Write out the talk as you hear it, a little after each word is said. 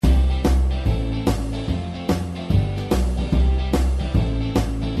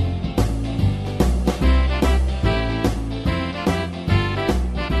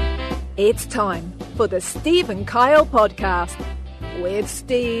It's time for the Steve and Kyle podcast with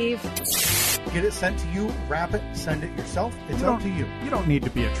Steve. Get it sent to you, wrap it, send it yourself. It's up to you. You don't need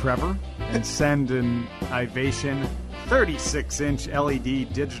to be a Trevor and send an Ivation 36-inch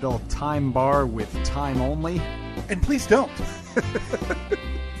LED digital time bar with time only. And please don't.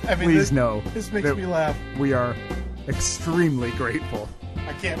 Please know. This makes me laugh. We are extremely grateful.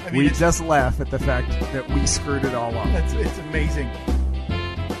 I can't. We just laugh at the fact that we screwed it all up. It's amazing.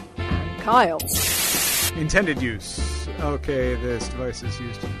 And Kyle. Intended use. Okay, this device is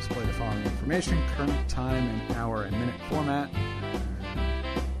used to display the following information: current time in hour and minute format.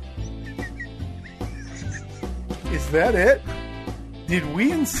 Is that it? Did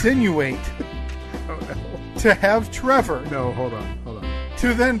we insinuate to have Trevor No, hold on.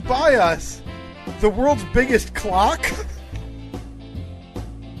 to then buy us the world's biggest clock?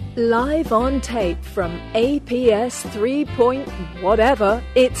 Live on tape from APS 3 point whatever,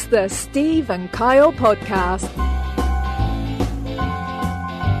 it's the Steve and Kyle podcast.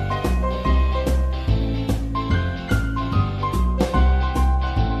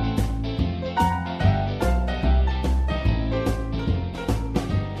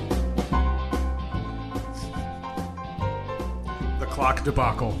 The clock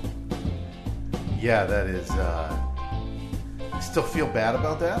debacle. Yeah, that is. I still feel bad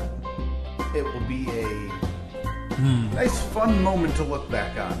about that. It will be a nice, fun moment to look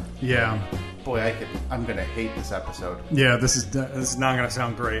back on. Yeah. Boy, I'm gonna hate this episode. Yeah, this is not going to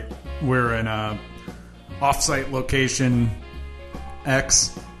sound great. We're in a off-site location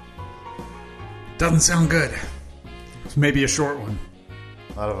X. Doesn't sound good. It's maybe a short one.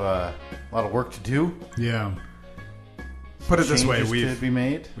 A lot of work to do. Yeah. Put it this way, Changes to be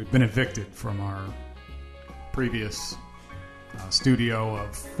made. we've been evicted from our previous studio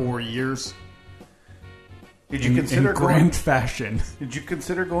of 4 years. Did you consider in grand fashion? Did you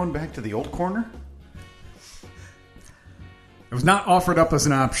consider going back to the old corner? It was not offered up as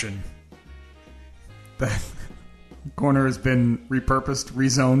an option. The corner has been repurposed,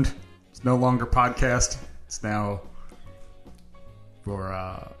 rezoned. It's no longer podcast. It's now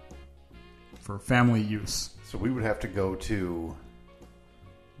for family use. So we would have to go to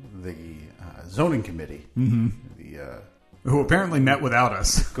the zoning committee. Mm-hmm. Who apparently met without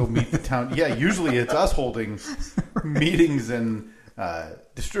us. Go meet the town. Yeah, usually it's us holding meetings and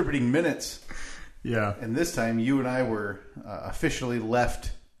distributing minutes. Yeah. And this time you and I were officially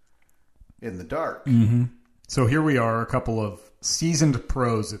left in the dark. Mm-hmm. So here we are, a couple of seasoned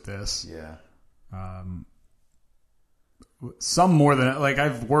pros at this. Yeah. Some more than, like,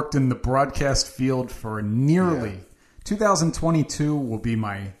 I've worked in the broadcast field for nearly 2022 will be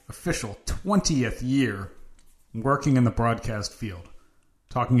my official 20th year working in the broadcast field,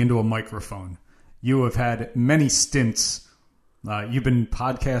 talking into a microphone. You have had many stints. You've been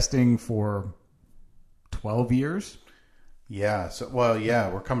podcasting for 12 years? Yeah. So,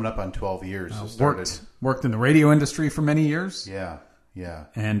 we're coming up on 12 years. Worked in the radio industry for many years. Yeah. Yeah.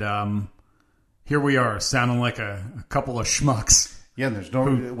 And here we are, sounding like a couple of schmucks. Yeah, and there's no...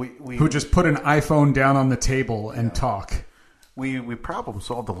 who just put an iPhone down on the table and talk. We problem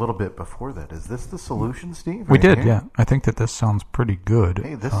solved a little bit before that. Is this the solution, Steve? We did, yeah. I think that this sounds pretty good.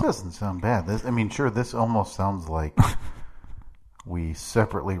 Hey, this doesn't sound bad. This almost sounds like we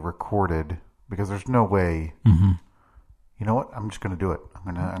separately recorded, because there's no way... Mm-hmm. You know what? I'm just going to do it.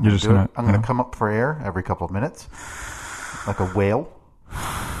 I'm going to come up for air every couple of minutes, like a whale,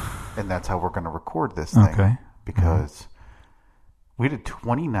 and that's how we're going to record this thing. Okay. Because we did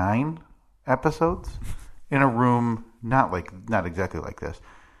 29 episodes in a room, not exactly like this,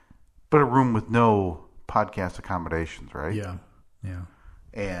 but a room with no podcast accommodations, right? Yeah. Yeah.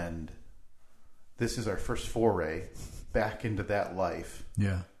 And this is our first foray back into that life.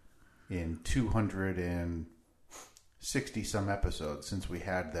 Yeah. In 260 some episodes since we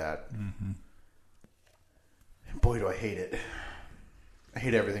had that. Mm-hmm. And boy, do I hate it. I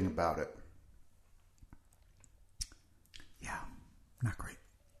hate everything about it. Yeah. Not great.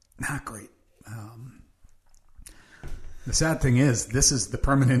 Not great. The sad thing is, this is the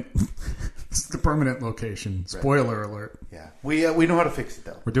permanent location. Spoiler alert. Yeah. We know how to fix it,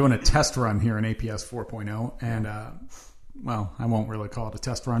 though. We're doing a test run here in APS 4.0, and, I won't really call it a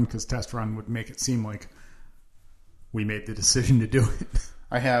test run, because test run would make it seem like we made the decision to do it.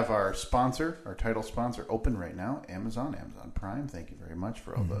 I have our sponsor, our title sponsor, open right now, Amazon Prime. Thank you very much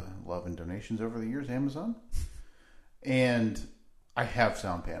for all the love and donations over the years, Amazon. And I have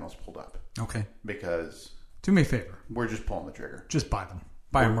sound panels pulled up. Okay. Because... Do me a favor. We're just pulling the trigger. Just buy them.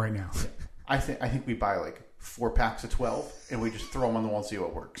 Buy them right now. Yeah. I think we buy like 4 packs of 12, and we just throw them on the wall and see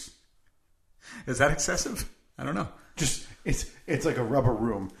what works. Is that excessive? I don't know. Just it's like a rubber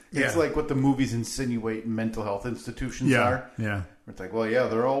room. It's Yeah. like what the movies insinuate mental health institutions are. Yeah. It's like, well, yeah,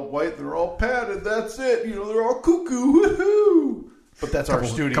 they're all white, they're all padded. That's it. They're all cuckoo. Woohoo! But that's our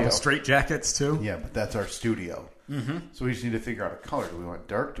studio. Couple straight jackets too. Yeah, but that's our studio. Mm-hmm. So we just need to figure out a color. Do we want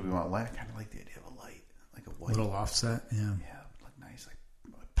dark? Do we want light? I kind of like the idea of a light, like a white. Little offset. Yeah. Yeah, look nice, like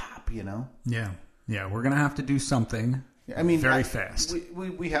pop. Yeah. Yeah. We're gonna have to do something. I mean, very fast.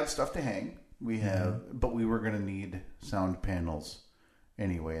 We have stuff to hang. We have, but we were going to need sound panels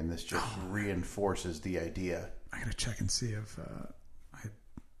anyway, and this just reinforces the idea. I gotta check and see if I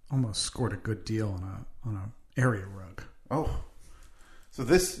almost scored a good deal on a area rug. Oh, so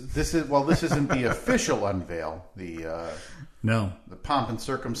this isn't the official unveil. No. The pomp and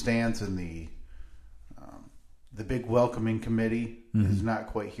circumstance and the big welcoming committee is not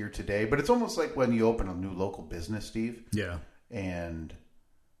quite here today. But it's almost like when you open a new local business, Steve. Yeah. And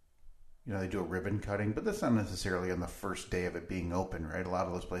they do a ribbon cutting, but that's not necessarily on the first day of it being open, right? A lot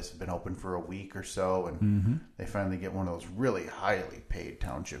of those places have been open for a week or so, and they finally get one of those really highly paid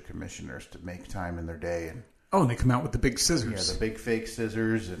township commissioners to make time in their day. And and they come out with the big scissors. the big fake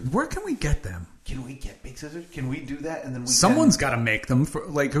scissors. And where can we get them? can we get big scissors? Can we do that? And then Someone's got to make them for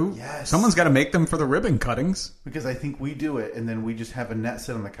who? Yes. Someone's got to make them for the ribbon cuttings. Because I think we do it, and then we just have Annette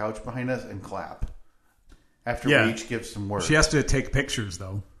sit on the couch behind us and clap after Yeah. we each give some words. She has to take pictures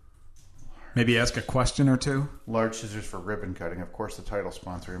though. Maybe ask a question or two. Large scissors for ribbon cutting. Of course, the title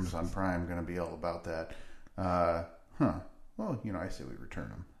sponsor, Amazon Prime, going to be all about that. Well, I say we return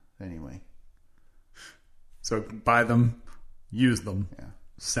them anyway. So buy them, use them, Yeah.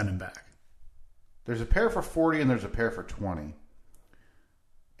 send them back. There's a pair for 40 and there's a pair for 20.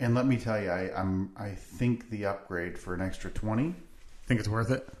 And let me tell you, I think the upgrade for an extra 20, Think it's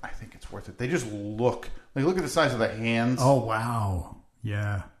worth it? I think it's worth it. They just look at the size of the hands. Oh wow,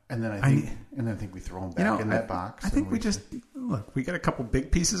 yeah. And then I think we throw them back in that box. I think we just look. We got a couple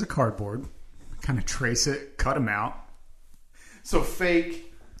big pieces of cardboard, kind of trace it, cut them out. So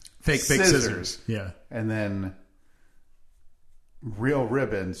fake big scissors. Yeah. And then real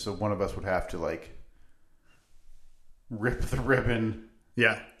ribbon. So one of us would have to rip the ribbon.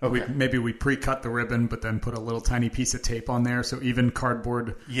 Yeah. Okay. Maybe we pre-cut the ribbon, but then put a little tiny piece of tape on there, so even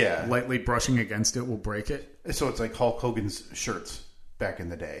cardboard lightly brushing against it will break it. So it's like Hulk Hogan's shirts back in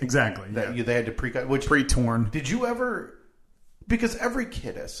the day. Exactly. They had to pre-cut. Which pre-torn. Did you ever? Because every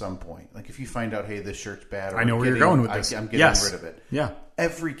kid at some point, if you find out, hey, this shirt's bad. Or I know where you're going with this. I'm getting rid of it. Yeah.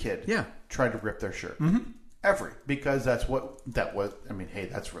 Every kid tried to rip their shirt. Mm-hmm. Because that's what that was. I mean, hey,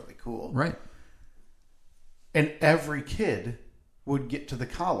 that's really cool. Right. And every kid would get to the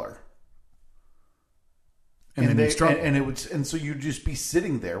collar. And then you struggle. And so you'd just be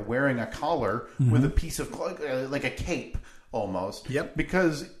sitting there wearing a collar with a piece of like a cape almost. Yep.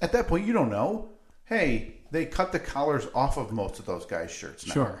 Because at that point you don't know. Hey, they cut the collars off of most of those guys' shirts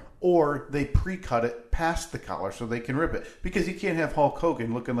now. Sure. Or they pre-cut it past the collar so they can rip it. Because you can't have Hulk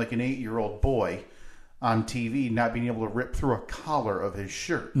Hogan looking like an 8-year-old boy on TV not being able to rip through a collar of his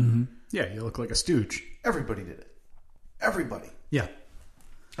shirt. Mm-hmm. Yeah, you look like a stooge. Everybody did it. Everybody. Yeah.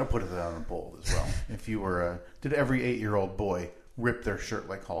 I'll put it on a bold as well. If you were did every 8-year-old boy rip their shirt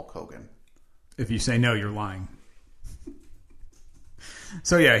like Hulk Hogan? If you say no, you're lying.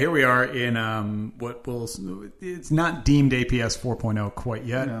 So yeah, here we are in it's not deemed APS 4.0 quite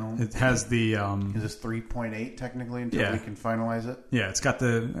yet. No. It has the Is this 3.8 technically until we can finalize it? Yeah, it's got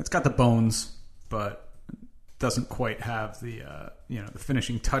the bones, but doesn't quite have the the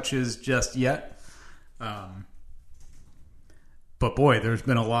finishing touches just yet. But boy, there's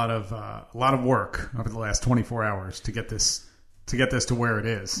been a lot of work over the last 24 hours to get this to where it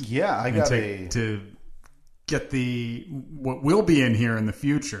is. Yeah, I got to get what will be in here in the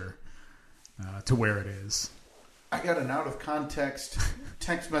future to where it is. I got an out of context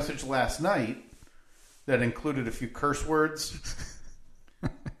text message last night that included a few curse words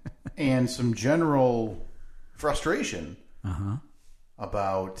and some general frustration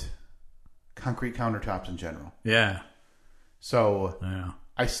about concrete countertops in general. Yeah. So Yeah.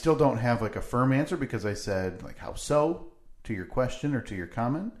 I still don't have a firm answer because I said how so to your question or to your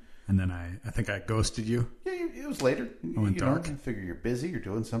comment. And then I think I ghosted you. Yeah, it was later. went dark. I figure you're busy, you're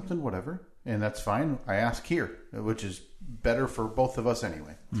doing something, whatever. And that's fine. I ask here, which is better for both of us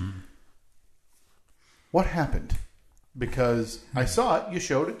anyway. Mm-hmm. What happened? Because I saw it, you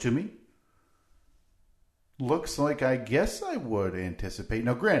showed it to me. Looks like I guess I would anticipate.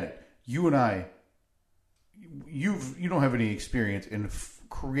 Now, granted, you and I, you don't have any experience in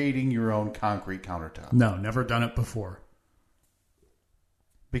creating your own concrete countertop. No, never done it before.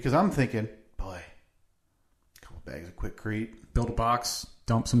 Because I'm thinking, boy, a couple bags of Quikrete. Build a box,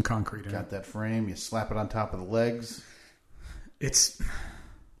 dump some concrete in it. Got that frame. You slap it on top of the legs.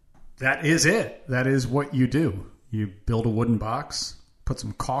 That is it. That is what you do. You build a wooden box, put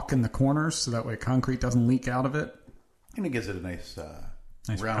some caulk in the corners so that way concrete doesn't leak out of it. And it gives it a nice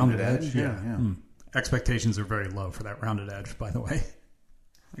rounded edge. Yeah. Expectations are very low for that rounded edge, by the way.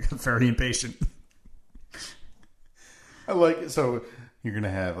 I got very impatient. I like it. So you're going to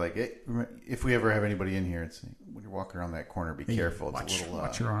have, like, if we ever have anybody in here, it's when you're walking around that corner, be careful. It's a little...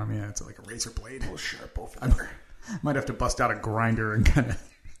 Watch your arm. Yeah, it's like a razor blade. A little sharp over there. Might have to bust out a grinder and kind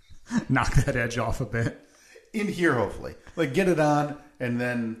of knock that edge off a bit. In here, hopefully. Like, get it on, and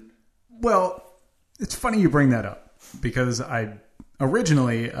then... Well, it's funny you bring that up, because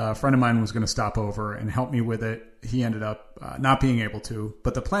originally, a friend of mine was going to stop over and help me with it. He ended up not being able to,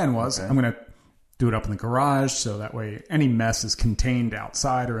 but the plan was I'm going to do it up in the garage, so that way any mess is contained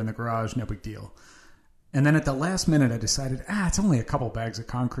outside or in the garage, no big deal. And then at the last minute, I decided, it's only a couple bags of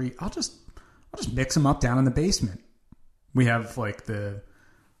concrete. I'll just mix them up down in the basement. We have like the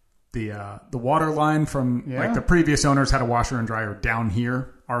water line from like the previous owners had a washer and dryer down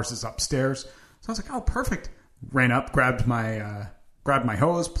here. Ours is upstairs. So I was like, oh, perfect. Ran up, grabbed my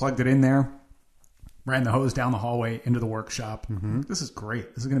hose, plugged it in there, ran the hose down the hallway into the workshop. Mm-hmm. This is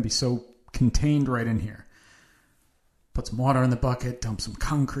great. This is going to be so contained right in here. Put some water in the bucket, dump some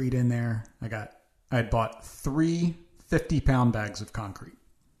concrete in there. I had bought 3 50-pound bags of concrete,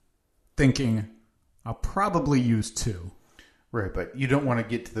 thinking I'll probably use 2. Right, but you don't want to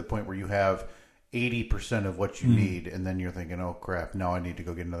get to the point where you have 80% of what you need, and then you're thinking, oh, crap, now I need to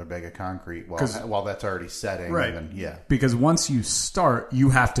go get another bag of concrete while that's already setting. Right, and then, because once you start, you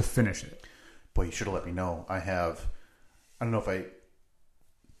have to finish it. Boy, you should have let me know. I don't know if I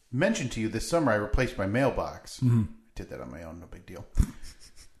mentioned to you this summer, I replaced my mailbox. Mm-hmm. I did that on my own, no big deal.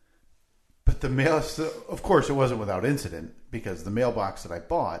 But the mail, of course, it wasn't without incident, because the mailbox that I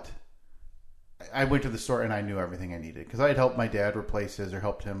bought, I went to the store and I knew everything I needed, because I had helped my dad replace his or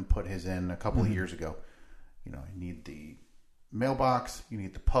helped him put his in a couple of years ago. You need the mailbox, you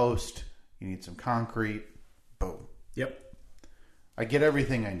need the post, you need some concrete. Boom. Yep. I get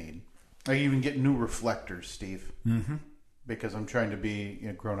everything I need. I even get new reflectors, Steve, because I'm trying to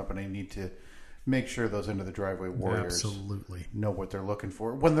be grown up, and I need to make sure those end of the driveway warriors know what they're looking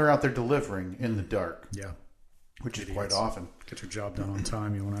for when they're out there delivering in the dark. Yeah. Which is quite often. Get your job done on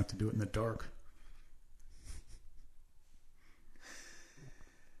time. You won't have to do it in the dark.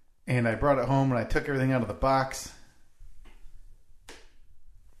 And I brought it home, and I took everything out of the box.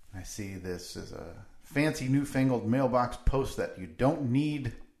 I see this is a fancy newfangled mailbox post that you don't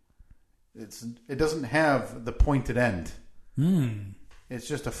need. It doesn't have the pointed end. It's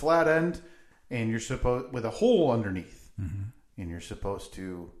just a flat end, and you're supposed with a hole underneath, and you're supposed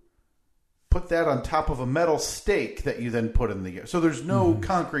to put that on top of a metal stake that you then put in the. So there's no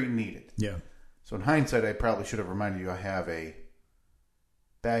concrete needed. Yeah. So in hindsight, I probably should have reminded you I have a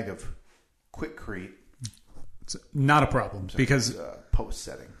bag of Quikrete. It's not a problem because post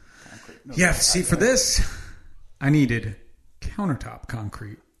setting concrete. For this, I needed countertop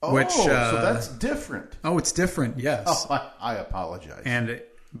concrete. So that's different. Oh, it's different. Yes. Oh, I apologize. And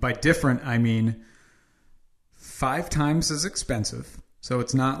by different, I mean 5 times as expensive. So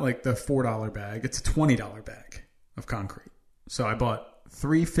it's not like the $4 bag. It's a $20 bag of concrete. So I bought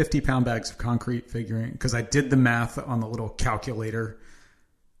 3 50-pound bags of concrete, figuring, because I did the math on the little calculator.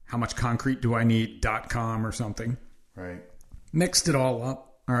 How much concrete do I need? .com or something. Right. Mixed it all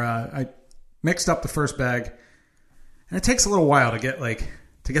up. I mixed up the first bag. And it takes a little while to get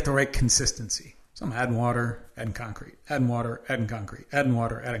the right consistency. So I'm adding water, adding concrete, adding water, adding concrete, adding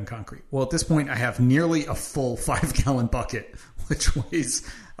water, adding concrete. Well, at this point, I have nearly a full 5-gallon bucket, which weighs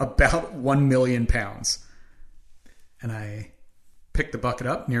about 1 million pounds. And I pick the bucket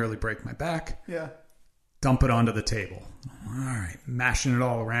up, nearly break my back. Yeah. Dump it onto the table. All right, mashing it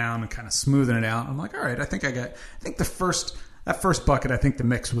all around and kind of smoothing it out. I'm like, all right, I think that first bucket, I think the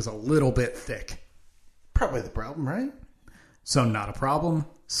mix was a little bit thick. Probably the problem, right? So not a problem.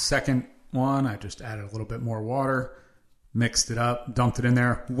 Second one, I just added a little bit more water, mixed it up, dumped it in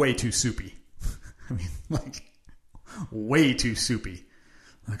there. Way too soupy. I mean, way too soupy.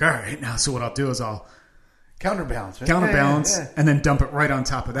 All right, now so what I'll do is I'll counterbalance, right? And then dump it right on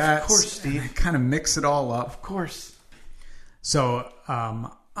top of that. Of course, Steve. And kind of mix it all up. Of course. So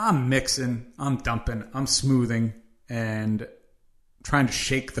I'm mixing, I'm dumping, I'm smoothing, and trying to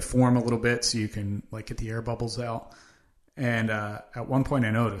shake the form a little bit so you can get the air bubbles out. And at one point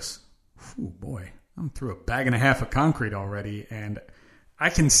I noticed, oh boy, I'm through 1.5 bags of concrete already, and I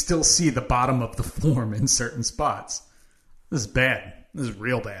can still see the bottom of the form in certain spots. This is bad. This is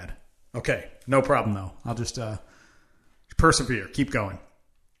real bad. Okay, no problem though. I'll just persevere, keep going.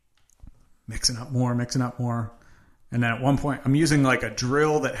 Mixing up more. And then at one point, I'm using like a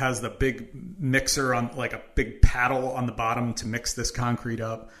drill that has the big mixer on, like a big paddle on the bottom to mix this concrete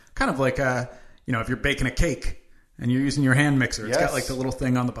up. Kind of like if you're baking a cake and you're using your hand mixer, it's got like the little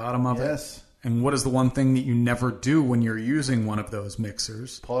thing on the bottom of it. And what is the one thing that you never do when you're using one of those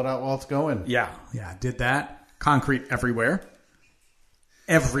mixers? Pull it out while it's going. Yeah, did that. Concrete everywhere.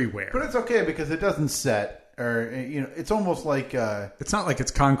 Everywhere. But it's okay because it doesn't set, or it's almost like it's not like it's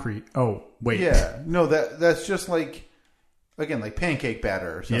concrete. Oh, wait. Yeah, no, that's just like, again, like pancake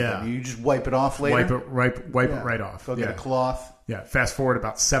batter or something. Yeah. You just wipe it off later. Wipe it right off. Go get a cloth. Yeah. Fast forward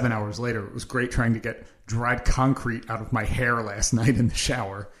about 7 hours later, it was great trying to get dried concrete out of my hair last night in the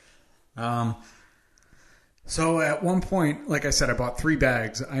shower. So at one point, like I said, I bought 3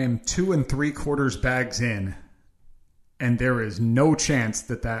 bags. I am 2 3/4 bags in, and there is no chance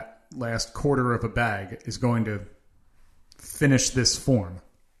that last quarter of a bag is going to finish this form.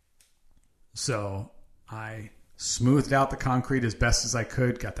 So I smoothed out the concrete as best as I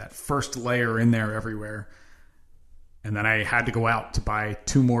could, got that first layer in there everywhere, and then I had to go out to buy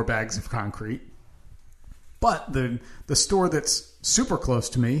 2 more bags of concrete. But the store that's super close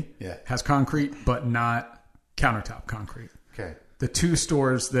to me has concrete, but not countertop concrete. Okay. The 2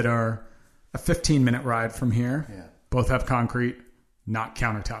 stores that are a 15-minute ride from here both have concrete, not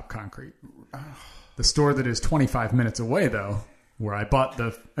countertop concrete. The store that is 25 minutes away, though, where I bought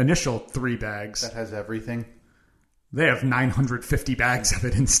the initial 3 bags, that has everything. They have 950 bags of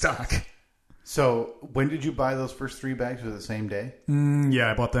it in stock. So when did you buy those first 3 bags? Was it the same day?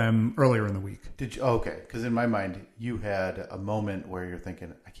 Yeah, I bought them earlier in the week. Did you? Okay, because in my mind, you had a moment where you're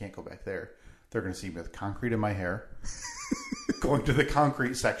thinking, I can't go back there. They're going to see me with concrete in my hair, going to the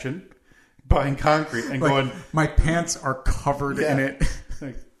concrete section, buying concrete, and going, my pants are covered in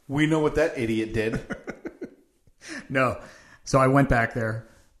it. We know what that idiot did. No. So I went back there,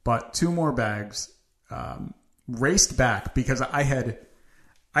 bought 2 more bags, raced back because I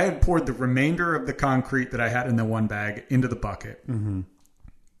had poured the remainder of the concrete that I had in the 1 bag into the bucket,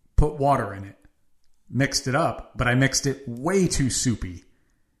 put water in it, mixed it up, but I mixed it way too soupy.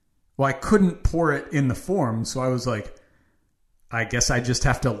 Well, I couldn't pour it in the form, so I was like, I guess I just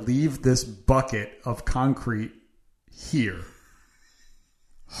have to leave this bucket of concrete here.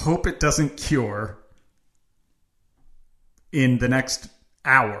 Hope it doesn't cure in the next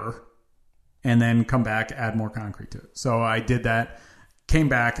hour, and then come back, add more concrete to it. So I did that. Came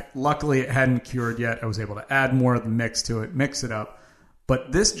back. Luckily, it hadn't cured yet. I was able to add more of the mix to it, mix it up.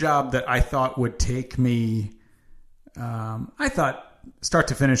 But this job that I thought would take me, start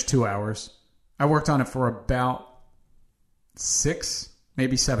to finish 2 hours. I worked on it for about 6,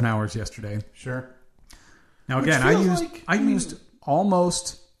 maybe 7 hours yesterday. Sure. Now, again, I used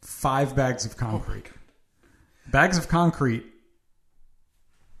almost 5 bags of concrete. Bags of concrete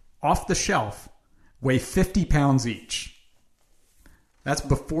off the shelf weigh 50 pounds each. That's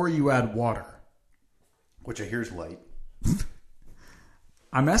before you add water. Which I hear is light.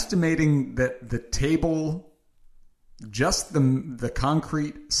 I'm estimating that the table, just the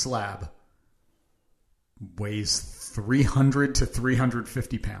concrete slab, weighs 300 to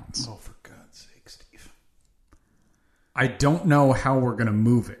 350 pounds. Oh, for God's sake, Steve. I don't know how we're going to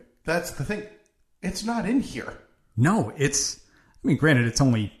move it. That's the thing. It's not in here. No, granted, it's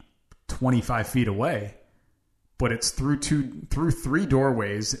only 25 feet away, but it's through 3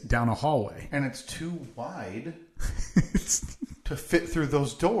 doorways down a hallway. And it's too wide to fit through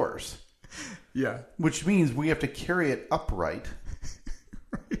those doors. Yeah. Which means we have to carry it upright.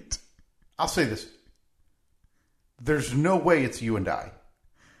 Right. I'll say this. There's no way it's you and I.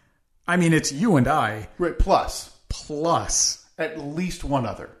 I mean, it's you and I. Right, plus. At least one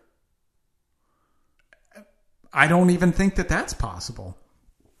other. I don't even think that that's possible.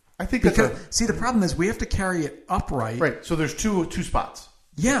 I think see, the problem is we have to carry it upright. Right, so there's two spots.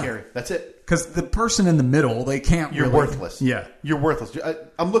 Yeah. To carry. That's it. Because the person in the middle, they can't You're really... worthless. Yeah. You're worthless.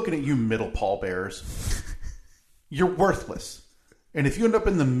 I'm looking at you middle pallbearers. You're worthless. And if you end up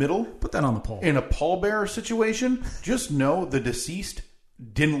in the middle... Put that on the pole. In a pallbearer situation, just know the deceased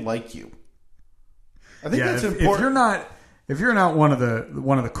didn't like you. I think that's important. If you're not one of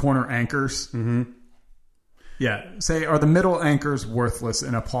the corner anchors... Mm-hmm. Yeah. Say, are the middle anchors worthless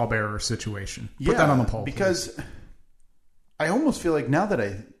in a pallbearer situation? Put that on the pole, because please. I almost feel like now that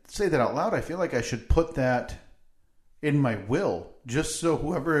I say that out loud, I feel like I should put that in my will, just so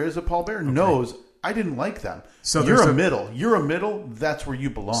whoever is a pallbearer knows I didn't like them. So you're a middle. You're a middle. That's where you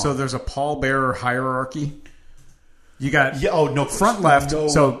belong. So there's a pallbearer hierarchy. You got no front left. No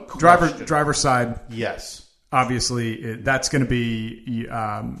so question. driver side. Yes. Obviously, that's going to be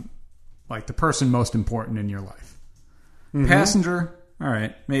like the person most important in your life. Passenger, all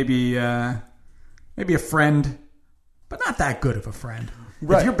right, maybe a friend, but not that good of a friend.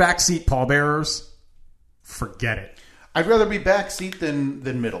 Right. If you're backseat pallbearers, forget it. I'd rather be backseat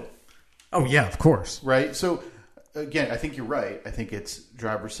than middle. Oh yeah, of course. Right. So again, I think you're right. I think it's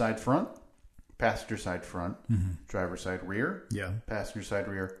driver's side front, passenger side front, driver's side rear, passenger side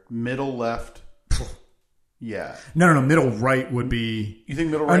rear, middle left. Yeah. No. Middle right would be. You think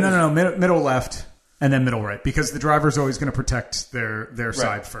middle right? No. Middle left. And then middle right, because the driver's always going to protect their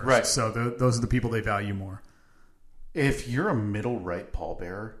side first. Right. So those are the people they value more. If you're a middle right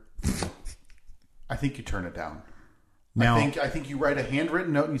pallbearer, I think you turn it down. Now, I think you write a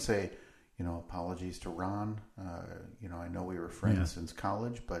handwritten note and you say, apologies to Ron. I know we were friends since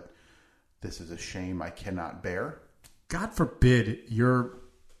college, but this is a shame I cannot bear. God forbid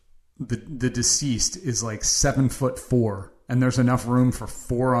the deceased is like 7'4", and there's enough room for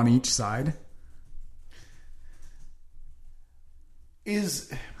 4 on each side.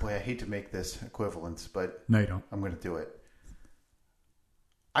 I hate to make this equivalence, but no, you don't. I'm going to do it.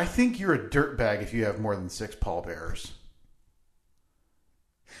 I think you're a dirtbag if you have more than 6 pallbearers.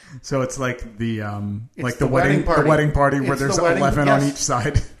 So it's like the wedding party where there's 11 on each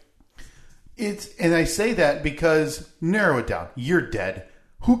side. And I say that because narrow it down. You're dead.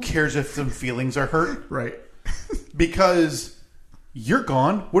 Who cares if some feelings are hurt? Right. Because you're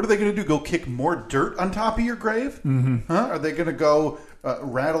gone. What are they going to do? Go kick more dirt on top of your grave? Mm-hmm. Huh? Are they going to go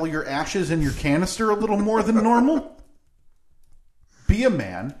rattle your ashes in your canister a little more than normal? Be a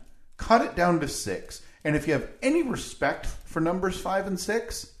man. Cut it down to 6. And if you have any respect for numbers 5 and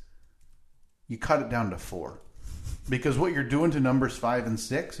 6, you cut it down to 4. Because what you're doing to numbers 5 and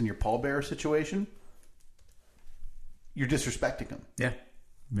 6 in your pallbearer situation, you're disrespecting them. Yeah.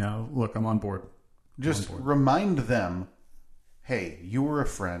 No, look, I'm on board. Just remind them, hey, you were a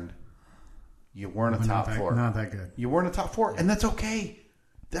friend. You weren't a top 4. Not that good. You weren't a top 4, and that's okay.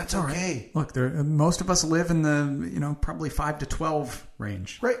 That's okay. Right. Look, most of us live in the probably 5 to 12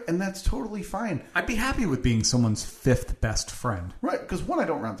 range. Right, and that's totally fine. I'd be happy with being someone's 5th best friend. Right, because 1, I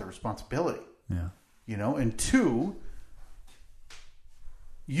don't want the responsibility. Yeah. And 2,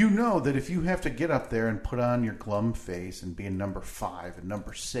 that if you have to get up there and put on your glum face and be a number 5 and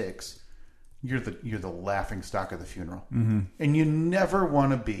number 6, you're the laughing stock of the funeral. Mm-hmm. And you never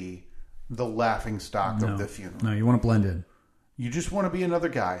want to be the laughing stock of the funeral. No, you want to blend in. You just want to be another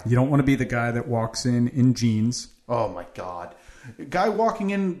guy. You don't want to be the guy that walks in jeans. Oh, my God. A guy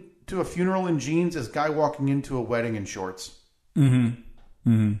walking into a funeral in jeans is a guy walking into a wedding in shorts. Mm-hmm.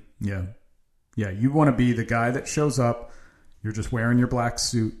 Mm-hmm. Yeah. Yeah, you want to be the guy that shows up. You're just wearing your black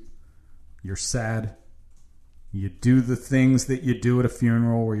suit. You're sad. You do the things that you do at a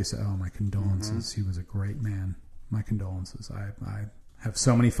funeral where you say, oh, my condolences. Mm-hmm. He was a great man. My condolences. I have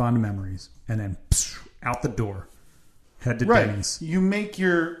so many fond memories. And then out the door. Head to Denny's. You make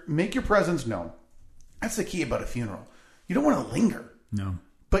your presence known. That's the key about a funeral. You don't want to linger. No.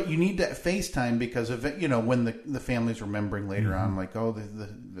 But you need that FaceTime because of it, when the family's remembering later on, like, oh,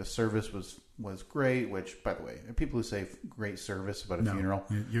 the service was great, which, by the way, people who say great service about a funeral.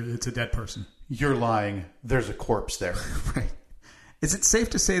 It's a dead person. You're lying. There's a corpse there. Right. Is it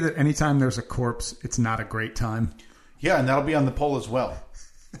safe to say that anytime there's a corpse, it's not a great time? Yeah, and that'll be on the poll as well.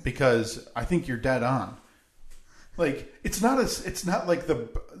 Because I think you're dead on. Like, it's not like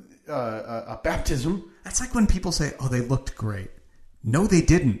a baptism. That's like when people say, oh, they looked great. No, they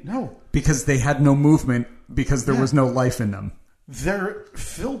didn't. No. Because they had no movement because there was no life in them. They're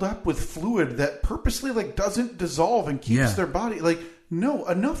filled up with fluid that purposely doesn't dissolve and keeps their body. No,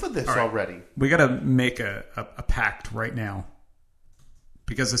 enough of this already. We got to make a pact right now.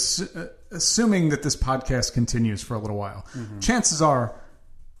 Because assuming that this podcast continues for a little while, chances are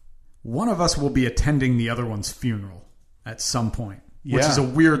one of us will be attending the other one's funeral at some point. Which is a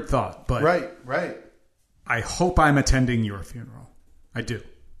weird thought. But Right. I hope I'm attending your funeral. I do.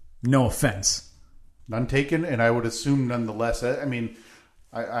 No offense. None taken, and I would assume nonetheless. I mean,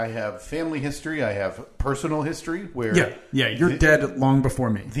 I have family history. I have personal history where... Yeah, you're dead long before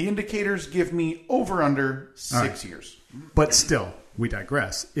me. The indicators give me under 6 years. But still, we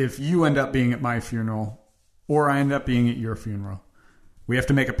digress. If you end up being at my funeral, or I end up being at your funeral, we have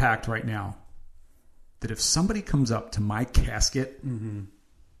to make a pact right now that if somebody comes up to my casket, and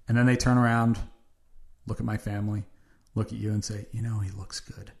then they turn around, look at my family, look at you and say, he looks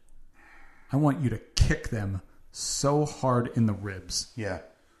good. I want you to kick them so hard in the ribs. Yeah.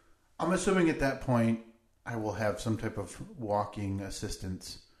 I'm assuming at that point I will have some type of walking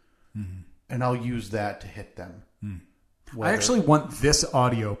assistance, and I'll use that to hit them. I actually want this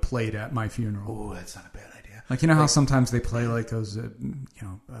audio played at my funeral. Oh, that's not a bad idea. Like, how sometimes they play those, a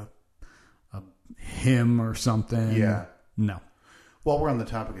hymn or something. Yeah. No. While we're on the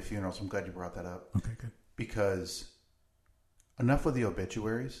topic of funerals, I'm glad you brought that up. Okay, good. Because enough with the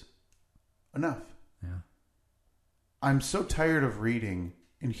obituaries. Enough. Yeah. I'm so tired of reading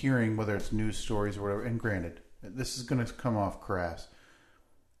and hearing, whether it's news stories or whatever, and granted, this is going to come off crass,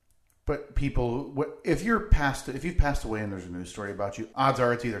 but people, if you've passed away and there's a news story about you, odds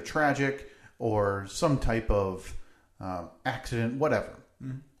are it's either tragic or some type of accident, whatever.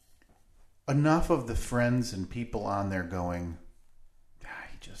 Mm-hmm. Enough of the friends and people on there going,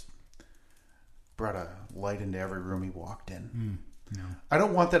 he just brought a light into every room he walked in. No. I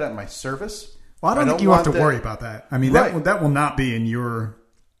don't want that at my service. Well, I don't think you have to worry about that. I mean, right. that will not be in your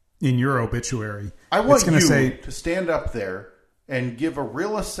obituary. I want you to stand up there and give a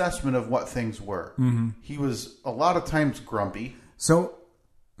real assessment of what things were. Mm-hmm. He was a lot of times grumpy. So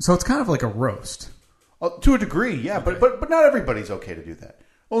it's kind of like a roast. To a degree, yeah, okay. but not everybody's okay to do that.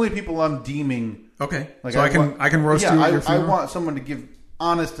 Only people I'm deeming. Okay, like so I can roast you at your funeral? I want someone to give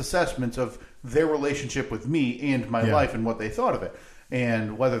honest assessments of their relationship with me and my life and what they thought of it.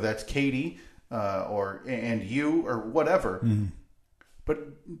 And whether that's Katie and you or whatever. Mm-hmm. But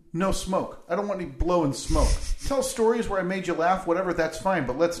no smoke. I don't want any blowing smoke. Tell stories where I made you laugh, whatever, that's fine.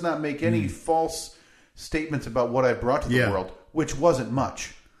 But let's not make any false statements about what I brought to the world, which wasn't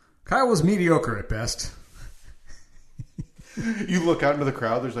much. Kyle was mediocre at best. You look out into the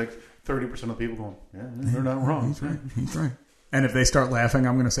crowd, there's like 30% of the people going, yeah, they're not wrong. He's right. He's right. And if they start laughing,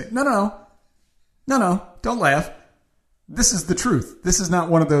 I'm going to say, no, don't laugh. This is the truth. This is not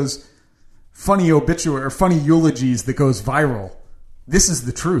one of those funny obituary or funny eulogies that goes viral. This is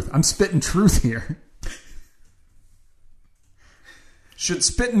the truth. I'm spitting truth here. Should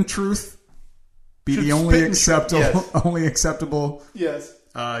spitting truth be the only acceptable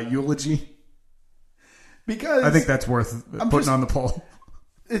eulogy? Because I think that's worth putting on the poll.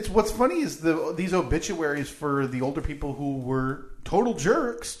 It's what's funny is these obituaries for the older people who were total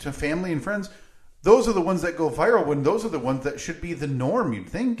jerks to family and friends. Those are the ones that go viral when those are the ones that should be the norm, you'd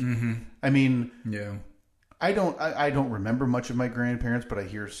think. Mm-hmm. I mean, yeah. I don't remember much of my grandparents, but I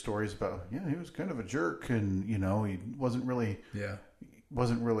hear stories about, he was kind of a jerk and, he wasn't really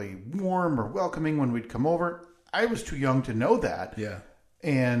warm or welcoming when we'd come over. I was too young to know that. Yeah.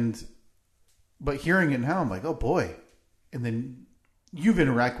 But hearing it now, I'm like, oh boy. And then you've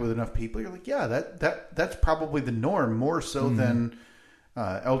interacted with enough people, you're like, yeah, that's probably the norm, more so than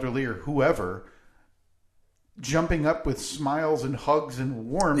elderly or whoever. Jumping up with smiles and hugs and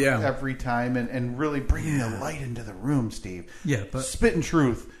warmth every time and really bringing the light into the room, Steve. Yeah, but spit and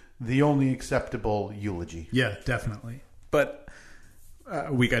truth, the only acceptable eulogy. Yeah, definitely. But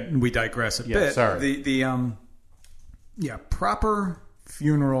we digress a bit. Sorry. The proper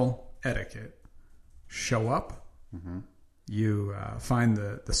funeral etiquette. Show up. Mm-hmm. You find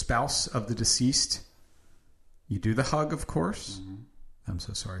the spouse of the deceased. You do the hug, of course. Mm-hmm. I'm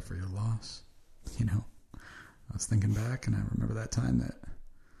so sorry for your loss. I was thinking back, and I remember that time that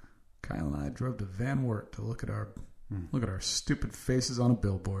Kyle and I drove to Van Wert to look at our stupid faces on a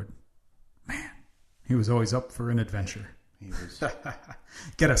billboard. Man, he was always up for an adventure. He was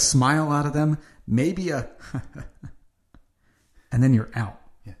get a smile out of them, maybe and then you're out.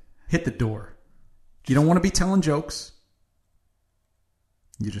 Yeah. Hit the door. You don't want to be telling jokes.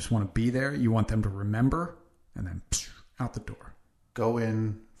 You just want to be there. You want them to remember, and then out the door. Go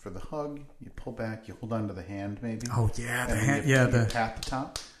in for the hug, you pull back, you hold on to the hand maybe. Oh, yeah. The hand. You tap the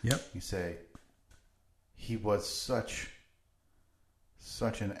top. Yep. You say, he was such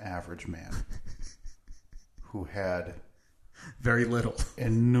an average man who had very little,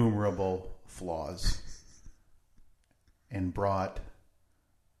 innumerable flaws and brought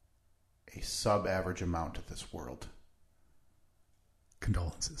a sub-average amount to this world.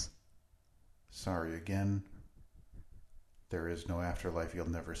 Condolences. Sorry again. There is no afterlife. You'll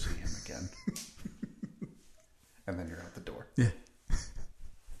never see him again. And then you're out the door. Yeah. I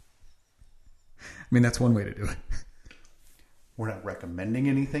mean, that's one way to do it. We're not recommending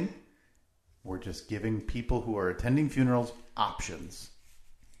anything. We're just giving people who are attending funerals options.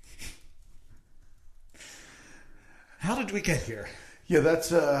 How did we get here? Yeah,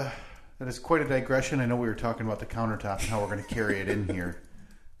 that is quite a digression. I know we were talking about the countertop and how we're going to carry it in here.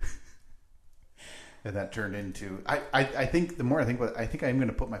 And that turned into... I think the more I think about it, I think I'm going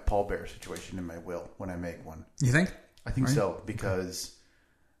to put my pallbearer situation in my will when I make one. You think? I think so, because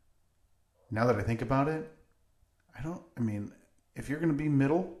now that I think about it, if you're going to be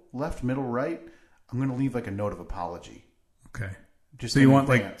middle, left, middle, right, I'm going to leave like a note of apology. Okay. Just so you want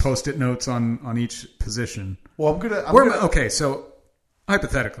like Post-it notes on each position. Well, okay, so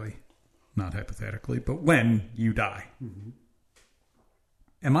hypothetically, not hypothetically, but when you die,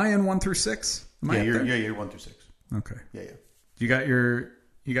 am I in 1 through 6? You're 1 through 6. Okay. Yeah. You got your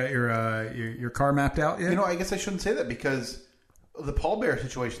car mapped out yet? I guess I shouldn't say that because the pallbearer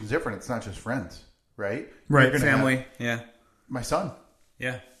situation is different. It's not just friends, right? Right. Family. Yeah. My son.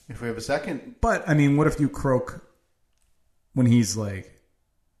 Yeah. If we have a second. But, I mean, what if you croak when he's like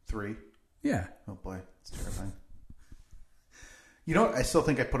 3? Yeah. Oh, boy. It's terrifying. You know what? I still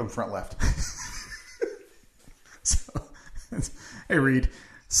think I put him front left. So, hey, Reed,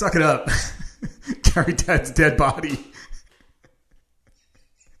 suck it up. Carry Dad's dead body.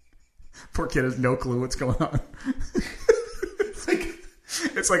 Poor kid has no clue what's going on.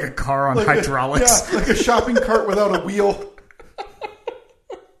 It's like a car on hydraulics. Like a shopping cart without a wheel.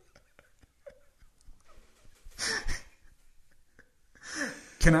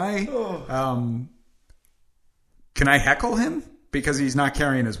 Can I heckle him because he's not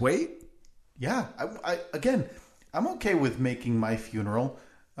carrying his weight? Yeah. I'm okay with making my funeral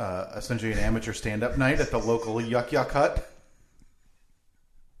essentially an amateur stand-up night at the local Yuck Yuck Hut.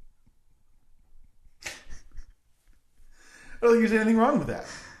 I don't think there's anything wrong with that.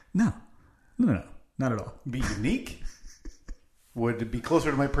 No, not at all. Be unique. Would it be closer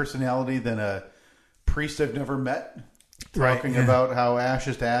to my personality than a priest I've never met? Talking about how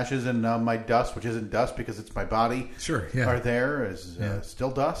ashes to ashes and my dust, which isn't dust because it's my body, are there as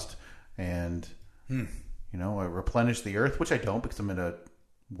still dust. And, I replenish the earth, which I don't because I'm in a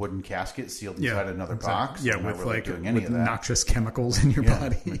wooden casket sealed inside another box. Yeah, I'm with not really doing any with of that. noxious chemicals in your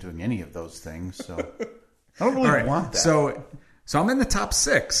body. I'm not doing any of those things, so I don't really want that. So I'm in the top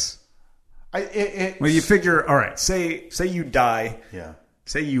 6. Well, you figure, all right, say you die. Yeah.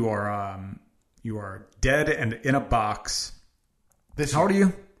 Say you are dead and in a box. How old are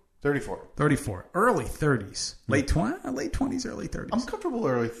you? 34. 34. Early 30s. Late 20s, early 30s. I'm comfortable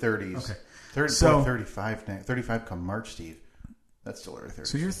early 30s. Okay. 35 now. 35 come March, Steve. That's still early 30s.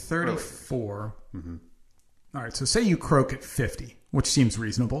 So you're 34. Mm-hmm. All right, so say you croak at 50, which seems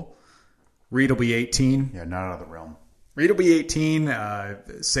reasonable. Reed will be 18. Yeah, not out of the realm. Reed will be 18.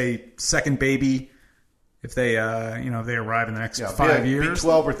 Say second baby, if they if they arrive in the next 5 years. Be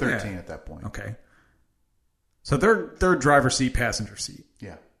 12 or 13 at that point. Okay. So they're driver's seat, passenger seat.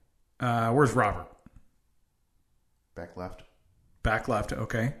 Yeah. Where's Robert? Back left. Back left.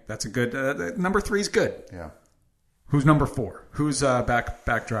 Okay, that's a good. Number 3 is good. Yeah. Who's number 4? Who's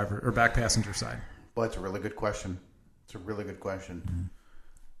back driver or back passenger side? Well, that's a really good question. It's a really good question.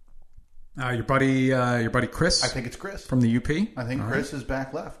 Your buddy Chris. I think it's Chris from the UP. I think Chris is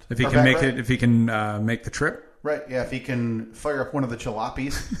back left. If he can make it, if he can make the trip. Right. Yeah. If he can fire up one of the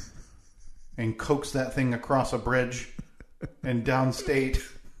jalopies and coax that thing across a bridge and downstate.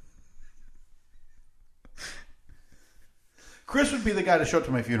 Chris would be the guy to show up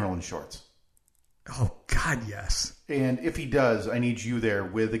to my funeral in shorts. Oh, God, yes. And if he does, I need you there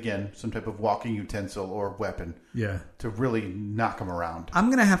with, again, some type of walking utensil or weapon. Yeah. To really knock him around. I'm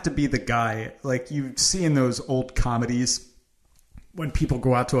going to have to be the guy, like you see in those old comedies when people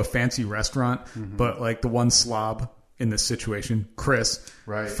go out to a fancy restaurant, but like the one slob in this situation, Chris,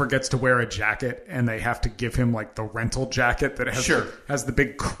 forgets to wear a jacket and they have to give him like the rental jacket that has the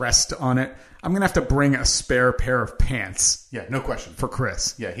big crest on it. I'm going to have to bring a spare pair of pants. Yeah, no question. For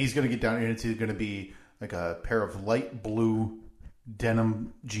Chris. Yeah, he's going to get down here and it's going to be like a pair of light blue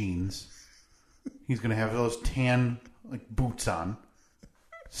denim jeans. He's going to have those tan like boots on,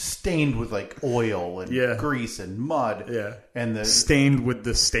 stained with like oil and grease and mud. Yeah. And stained with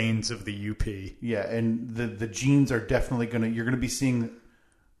the stains of the UP. Yeah, and the jeans are definitely you're going to be seeing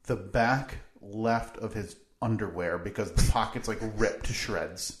the back left of his underwear because the pocket's like ripped to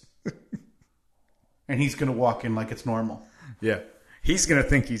shreds. And he's going to walk in like it's normal. Yeah. He's going to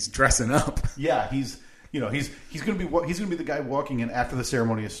think he's dressing up. Yeah, he's going to be the guy walking in after the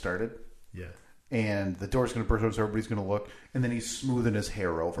ceremony has started. Yeah. And the door's going to burst open, so everybody's going to look, and then he's smoothing his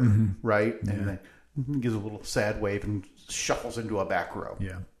hair over, right? Yeah. And then he gives a little sad wave and shuffles into a back row.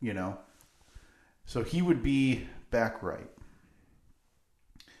 Yeah. So he would be back right.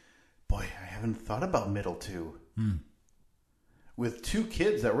 Boy, I haven't thought about middle 2. With 2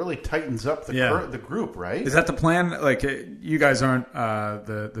 kids, that really tightens up the group, right? Is that the plan? Like, you guys aren't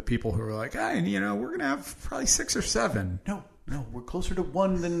the people who are like, hey, we're going to have probably 6 or 7. No, we're closer to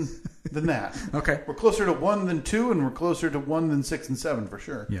 1 than that. Okay. We're closer to 1 than 2, and we're closer to 1 than 6 and 7 for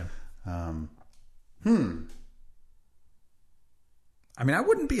sure. Yeah. I mean, I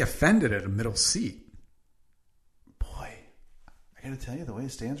wouldn't be offended at a middle seat. Boy, I got to tell you, the way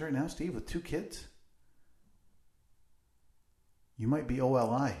it stands right now, Steve, with 2 kids, you might be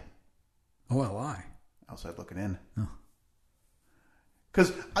OLI. OLI? Outside looking in. Oh.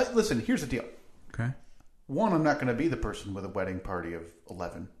 Because, listen, here's the deal. Okay. 1, I'm not going to be the person with a wedding party of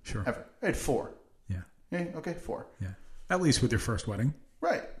 11. Sure. Ever. I had 4. Yeah. Okay, 4. Yeah. At least with your first wedding.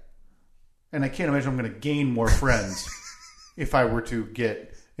 Right. And I can't imagine I'm going to gain more friends if I were to,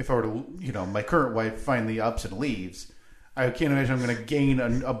 my current wife finally ups and leaves. I can't imagine I'm going to gain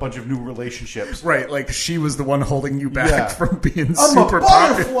a bunch of new relationships. Right, like she was the one holding you back Yeah. from being I'm super a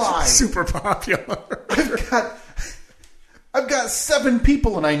butterfly. Super popular. I've got 7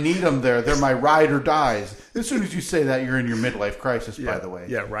 people and I need them there. They're my ride or dies. As soon as you say that, you're in your midlife crisis, by the way.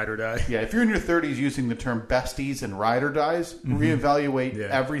 Yeah, ride or die. Yeah, if you're in your 30s using the term besties and ride or dies, reevaluate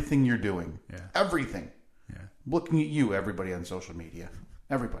everything you're doing. Yeah. Everything. Yeah. Looking at you, everybody on social media.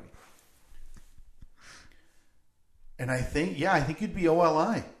 Everybody. And I think you'd be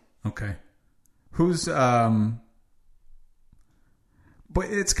OLI. Okay. Who's, but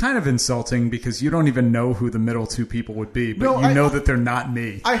it's kind of insulting because you don't even know who the middle 2 people would be, but you know that they're not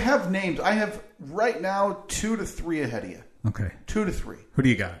me. I have names. I have right now 2 to 3 ahead of you. Okay. 2 to 3. Who do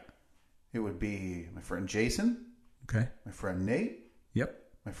you got? It would be my friend Jason. Okay. My friend Nate. Yep.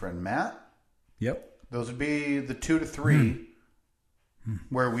 My friend Matt. Yep. Those would be the 2 to 3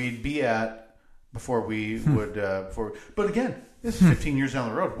 where we'd be at before we would. But again, this is 15 years down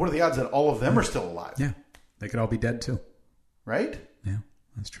the road. What are the odds that all of them are still alive? Yeah. They could all be dead too. Right? Yeah,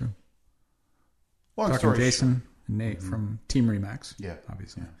 that's true. Long Talking story Jason short. and Nate from Team Remax. Yeah.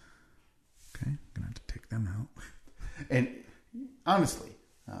 Obviously. Yeah. Okay. Gonna have to take them out. And honestly,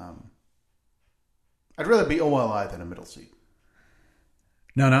 I'd rather be OLI than a middle seat.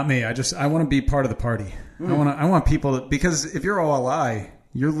 No, not me. I want to be part of the party. I want people that, because if you're OLI,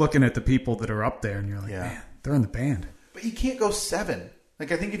 you're looking at the people that are up there and you're like, man, they're in the band. But you can't go 7.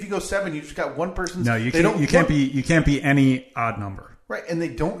 Like I think if you go 7, you just got one person. No, you can't be any odd number. Right, and they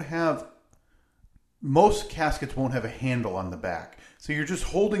don't have. Most caskets won't have a handle on the back, so you're just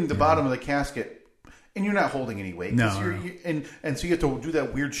holding the bottom of the casket, and you're not holding any weight. No. And so you have to do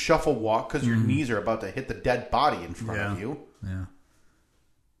that weird shuffle walk because your knees are about to hit the dead body in front of you. Yeah.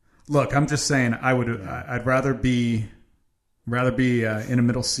 Look, I'm just saying, I'd rather be in a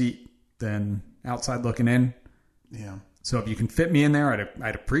middle seat than outside looking in. Yeah. So if you can fit me in there,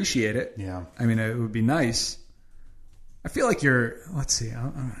 I'd appreciate it. Yeah. I mean, it would be nice. I feel like let's see,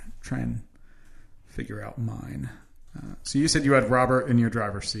 I'm going to try and figure out mine. So you said you had Robert in your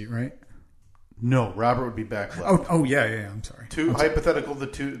driver's seat, right? No, Robert would be back left. Oh, yeah. I'm sorry. Hypothetical, the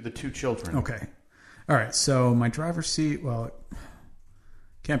two children. Okay. All right. So my driver's seat, well, it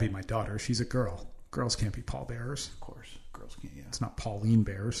can't be my daughter. She's a girl. Girls can't be pallbearers. Of course. Girls can't, yeah. It's not Pauline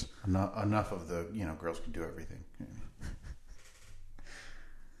Bears. Enough of the, girls can do everything. Yeah.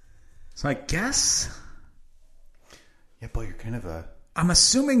 So I guess... Yeah, boy, you're kind of a... I'm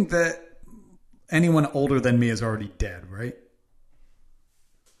assuming that anyone older than me is already dead, right?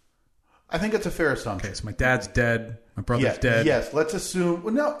 I think it's a fair assumption. Okay, so my dad's dead. My brother's dead. Yes, let's assume...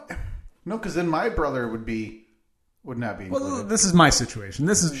 Well, no, because then my brother would not be included. Well, this is my situation.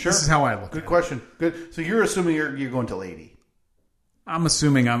 This is how I look at it. Good question. Good. So you're assuming you're going till 80. I'm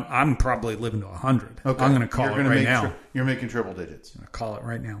assuming I'm probably living to 100. Okay. I'm going to call it right now. You're making triple digits. I'm going to call it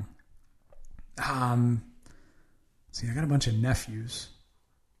right now. See, I got a bunch of nephews.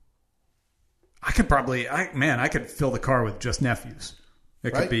 I could fill the car with just nephews.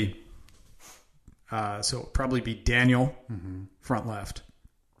 It could be, so it'd probably be Daniel, front left.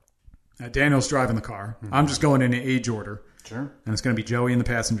 Daniel's driving the car. I'm just going in age order. Sure. And it's going to be Joey in the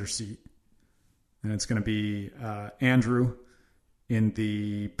passenger seat. And it's going to be Andrew in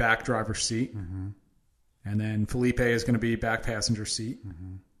the back driver's seat. Mm-hmm. And then Felipe is going to be back passenger seat.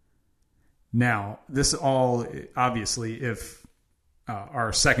 Mm-hmm. Now, this all, obviously, if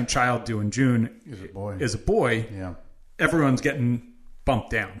our second child due in June is a boy, yeah, everyone's getting bumped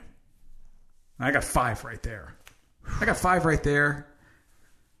down. I got 5 right there.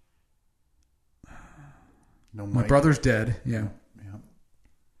 No, my brother's dead. Yeah. Yeah.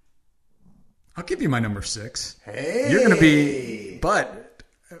 I'll give you my number 6. Hey, you're going to be, but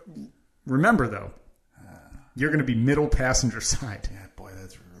remember though, you're going to be middle passenger side. Yeah, boy,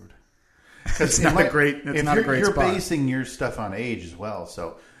 that's rude. It's not a great spot. You're basing your stuff on age as well,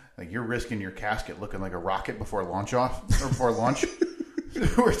 so like you're risking your casket looking like a rocket before launch, where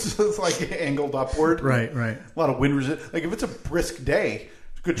it's just like angled upward. Right. A lot of wind resist. Like if it's a brisk day,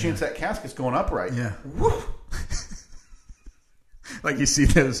 there's a good chance that casket's going upright. Yeah. Woo. Like you see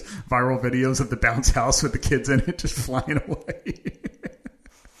those viral videos of the bounce house with the kids in it just flying away.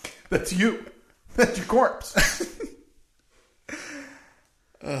 That's you. That's your corpse.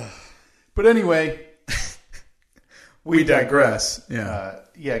 But anyway, we digress. Yeah.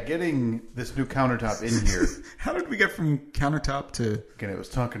 Getting this new countertop in here. How did we get from countertop to... Again, it was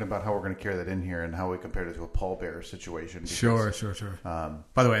talking about how we're going to carry that in here and how we compared it to a pallbearer situation. Because, Sure.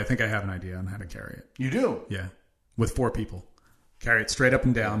 By the way, I think I have an idea on how to carry it. You do? Yeah. With 4 people. Carry it straight up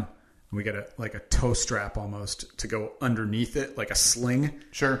and down. And we get a toe strap almost to go underneath it, like a sling.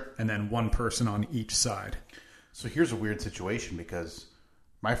 Sure. And then one person on each side. So here's a weird situation because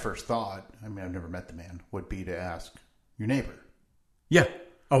my first thought, I mean, I've never met the man, would be to ask your neighbor. Yeah.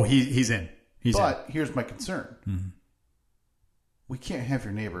 Oh, he's in. But here's my concern. Mm-hmm. We can't have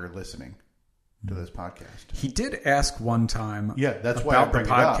your neighbor listening to this podcast. He did ask one time that's why I bring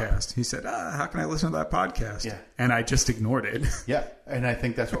the podcast. He said, how can I listen to that podcast? Yeah. And I just ignored it. Yeah. And I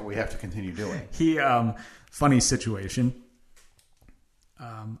think that's what we have to continue doing. He, funny situation.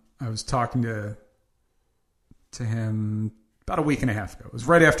 I was talking to him about a week and a half ago. It was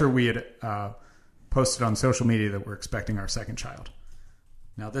right after we had posted on social media that we're expecting our second child.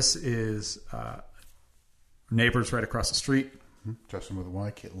 Now, this is neighbors right across the street. Justin with a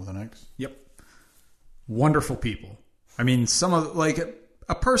Y, Caitlin with an X. Yep. Wonderful people. I mean, some of, like,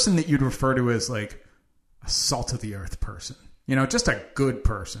 a person that you'd refer to as, like, a salt-of-the-earth person. You know, just a good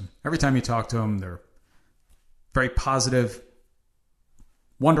person. Every time you talk to them, they're very positive,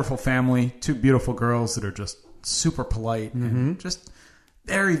 wonderful family, 2 beautiful girls that are just super polite and just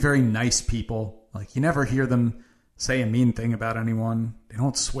very, very nice people. Like, you never hear them say a mean thing about anyone. They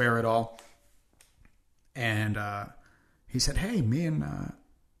don't swear at all. And he said, hey, me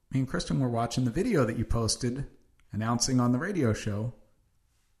and Kristen were watching the video that you posted announcing on the radio show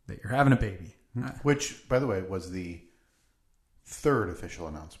that you're having a baby. Which, by the way, was the 3rd official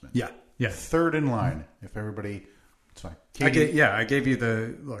announcement. Yeah. 3rd in line. If everybody... It's fine. I gave you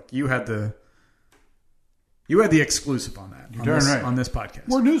the... Look, you had the exclusive on that. On this podcast.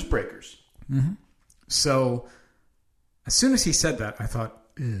 We're newsbreakers. Mm-hmm. So, as soon as he said that, I thought,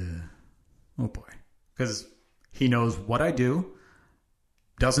 oh boy. Because he knows what I do,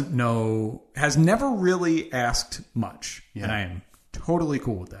 doesn't know, has never really asked much. Yeah. And I am totally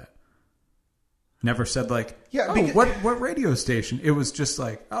cool with that. Never said like, what radio station? It was just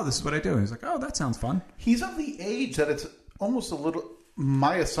like, oh, this is what I do. And he's like, oh, that sounds fun. He's of the age that it's almost a little,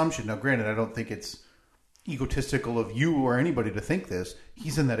 my assumption, now granted, I don't think it's egotistical of you or anybody to think this.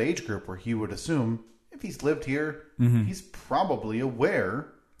 He's in that age group where he would assume if he's lived here, he's probably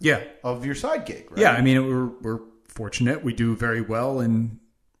aware of your side gig, right? Yeah, I mean, we're fortunate. We do very well in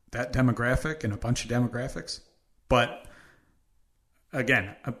that demographic and a bunch of demographics. But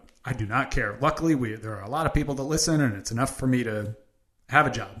again, I do not care. Luckily, there are a lot of people that listen, and it's enough for me to have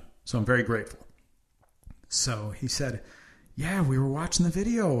a job. So I'm very grateful. So he said, yeah, we were watching the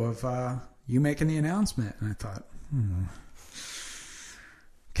video of you making the announcement. And I thought,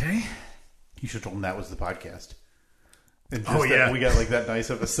 okay. You should have told him that was the podcast. And just we got like that nice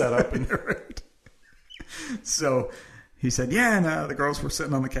of a setup. And right. So he said, yeah, and the girls were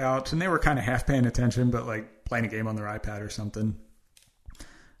sitting on the couch, and they were kind of half paying attention, but like playing a game on their iPad or something.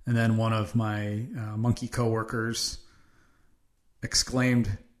 And then one of my monkey coworkers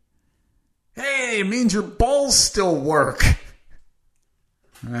exclaimed, hey, it means your balls still work.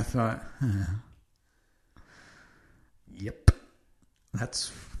 And I thought, yep,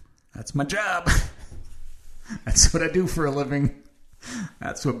 that's my job. That's what I do for a living.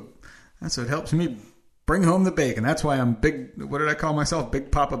 That's what helps me bring home the bacon. That's why I'm big. What did I call myself?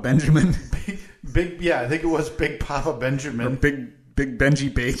 Big Papa Benjamin. Big. Yeah, I think it was Big Papa Benjamin. Or Big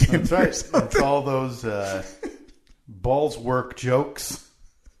Benji Bacon. That's right. It's all those balls work jokes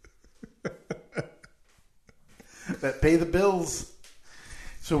that pay the bills.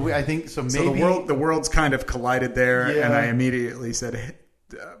 So I think so. Maybe the world's kind of collided there, and I immediately said,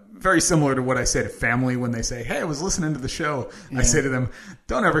 very similar to what I say to family when they say, "Hey, I was listening to the show." Yeah. I say to them,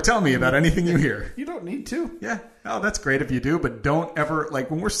 "Don't ever tell me about anything you hear." You don't need to. Yeah. Oh, that's great if you do, but don't ever,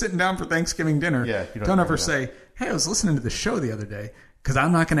 like when we're sitting down for Thanksgiving dinner. Yeah. Don't ever say, "Hey, I was listening to the show the other day," because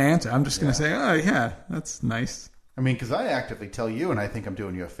I'm not going to answer. I'm just going to say, "Oh, yeah, that's nice." I mean, because I actively tell you, and I think I'm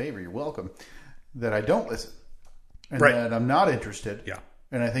doing you a favor. You're welcome. That I don't listen, and that I'm not interested. Yeah.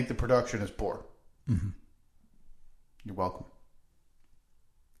 And I think the production is poor. Mm-hmm. You're welcome.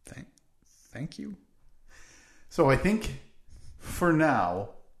 Thank you. So I think for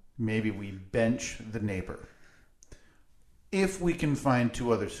now, maybe we bench the neighbor. If we can find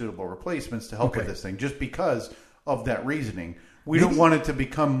 2 other suitable replacements to help with this thing, just because of that reasoning. We don't want it to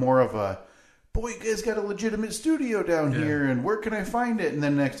become more of a, boy, you guys got a legitimate studio down here, and where can I find it? And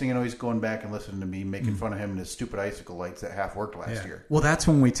then next thing you know, he's going back and listening to me making fun of him and his stupid icicle lights that half worked last year. Well, that's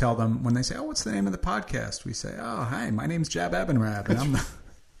when we tell them, when they say, oh, what's the name of the podcast? We say, oh, hi, my name's Jab Abinrab, and I'm the...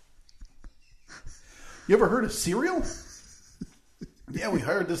 You ever heard of cereal? Yeah, we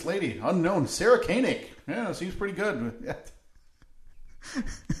hired this lady, unknown, Sarah Koenig. Yeah, seems pretty good. Yeah.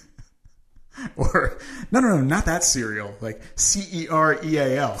 Or, no, not that cereal. Like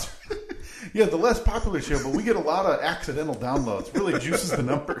Cereal. Yeah, the less popular show, but we get a lot of accidental downloads. Really juices the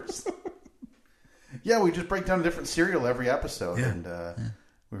numbers. Yeah, we just break down a different cereal every episode. Yeah. And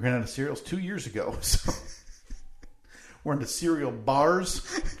we ran out of cereals 2 years ago. So we're into cereal bars.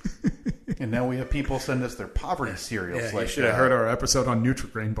 And now we have people send us their poverty cereals. Yeah, you should have heard our episode on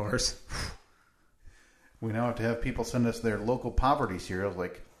Nutri-Grain bars. We now have to have people send us their local poverty cereals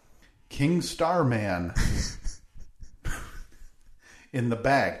like King Star Man in the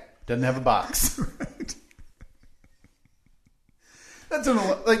bag. Doesn't have a box. Right. That's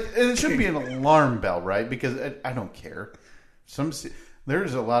it should be an alarm bell, right? Because I don't care.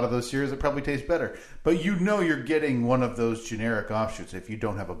 There's a lot of those cereals that probably taste better, but you're getting one of those generic offshoots if you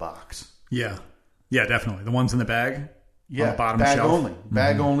don't have a box. Yeah, definitely. The ones in the bag, yeah, on the bottom bag shelf. only,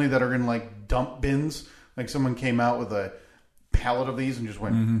 bag only that are in like dump bins. Like someone came out with a pallet of these and just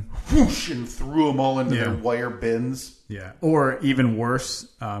went whoosh and threw them all into their wire bins. Yeah, or even worse,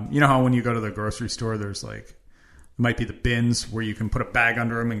 you know how when you go to the grocery store, there's like might be the bins where you can put a bag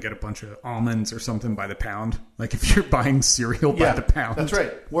under them and get a bunch of almonds or something by the pound. Like if you're buying cereal by the pound. That's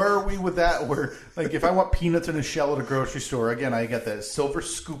right. Where are we with that? Where like if I want peanuts in a shell at a grocery store, again, I get that silver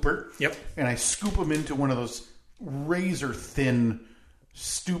scooper. Yep. And I scoop them into one of those razor thin,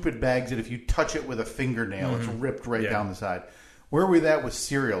 stupid bags that if you touch it with a fingernail, it's ripped right down the side. Where are we at with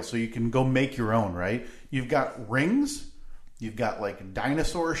cereal? So you can go make your own, right? You've got rings. You've got like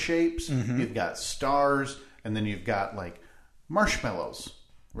dinosaur shapes. You've got stars. And then you've got like marshmallows,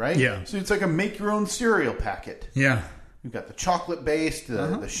 right? Yeah. So it's like a make your own cereal packet. Yeah. You've got the chocolate based,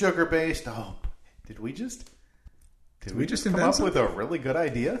 the sugar based. Oh, did we just come up with a really good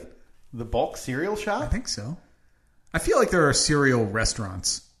idea? The bulk cereal shop? I think so. I feel like there are cereal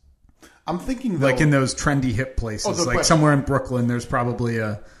restaurants. I'm thinking like in those trendy hip places, like somewhere in Brooklyn. There's probably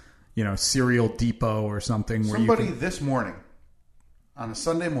a cereal depot or something. Somebody this morning on a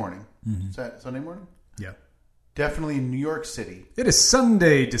Sunday morning. Is that Sunday morning? Yeah. Definitely in New York City. It is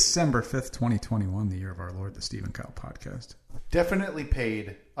Sunday, December 5th, 2021, the year of our Lord, the Steve and Kyle podcast. Definitely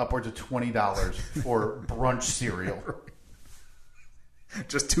paid upwards of $20 for brunch cereal.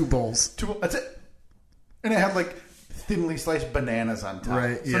 Just 2 bowls. That's it. And it had like thinly sliced bananas on top.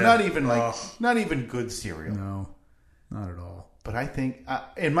 Right, so not even good cereal. No, not at all. But I think,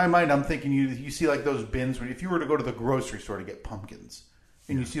 in my mind, I'm thinking you see like those bins where if you were to go to the grocery store to get pumpkins.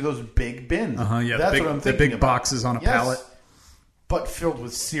 And you see those big bins. That's what I'm thinking the big about. boxes on a pallet. But filled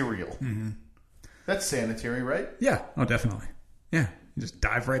with cereal. That's sanitary, right? Yeah. Oh, definitely. Yeah. You just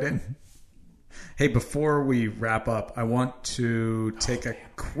dive right in. Hey, before we wrap up, I want to take a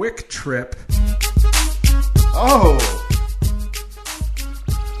quick trip. Oh!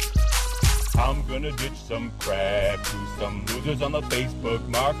 I'm gonna ditch some crap to some losers on the Facebook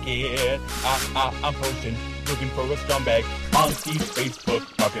market. I'm posting, looking for a scumbag on the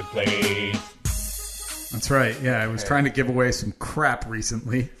Facebook marketplace. That's right. Yeah, I was trying to give away some crap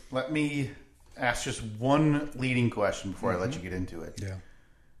recently. Let me ask just one leading question before I let you get into it. Yeah.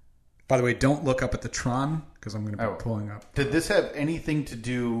 By the way, don't look up at the Tron because I'm going to be pulling up. Did this have anything to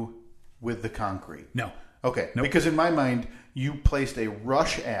do with the concrete? No. Okay. Nope. Because in my mind, you placed a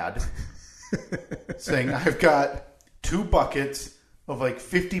Rush ad saying, I've got 2 buckets of like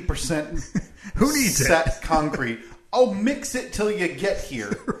 50% Who needs set concrete. I'll mix it till you get here.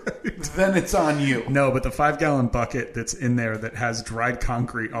 Right. Then it's on you. No, but the 5-gallon bucket that's in there that has dried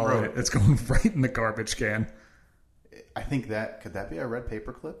concrete all in it, it's going right in the garbage can. I think could that be a red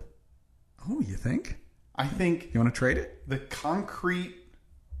paperclip? Oh, you think? I think... You want to trade it? The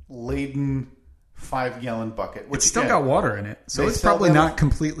concrete-laden 5-gallon bucket. Which it's still got water in it, so it's probably not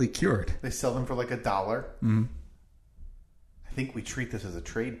completely cured. They sell them for like $1. Mm-hmm. I think we treat this as a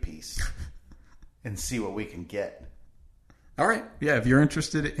trade piece and see what we can get. All right. Yeah, if you're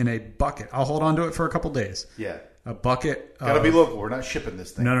interested in a bucket, I'll hold on to it for a couple days. Yeah. A bucket. Got to be local. We're not shipping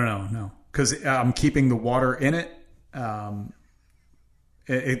this thing. No. Because I'm keeping the water in it.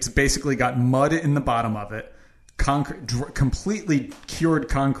 It's basically got mud in the bottom of it. Completely cured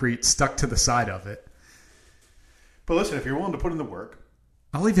concrete stuck to the side of it. But listen, if you're willing to put in the work,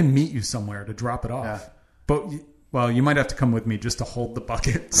 I'll even meet you somewhere to drop it off. Yeah. But you might have to come with me just to hold the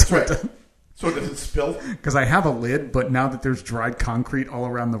bucket. That's right. So it doesn't spill? Because I have a lid, but now that there's dried concrete all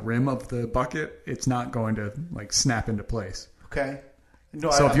around the rim of the bucket, it's not going to like snap into place. Okay.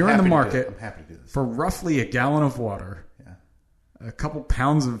 No, so if you're in the market I'm happy to do this. For roughly a gallon of water, a couple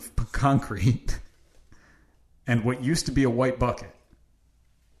pounds of concrete, and what used to be a white bucket,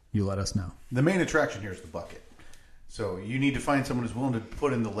 you let us know. The main attraction here is the bucket. So you need to find someone who's willing to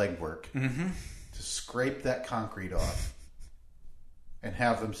put in the legwork to scrape that concrete off and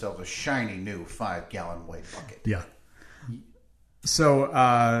have themselves a shiny new 5-gallon white bucket. Yeah. So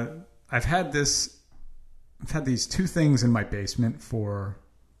I've had these 2 things in my basement for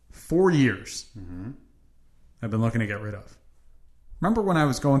 4 years. I've been looking to get rid of. Remember when I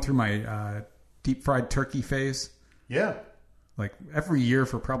was going through my deep fried turkey phase? Yeah. Like every year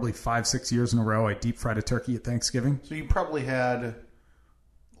for probably 5-6 years in a row, I deep fried a turkey at Thanksgiving. So you probably had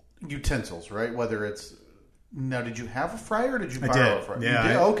utensils, right? Whether it's... Now, did you have a fryer or did you borrow a fryer? Yeah, you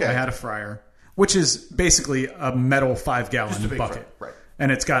did? Okay. I had a fryer, which is basically a metal 5-gallon bucket. Fryer. Right.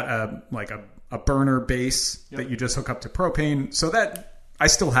 And it's got a burner base that you just hook up to propane. So that I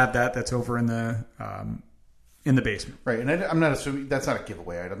still have that. That's over in the basement. Right, and I'm not assuming that's not a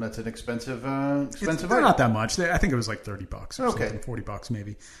giveaway item. That's an expensive item. They're not that much. I think it was like $30 or something, $40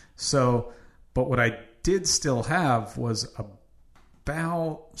 maybe. So, but what I did still have was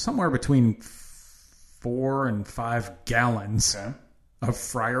about somewhere between 4 and 5 gallons of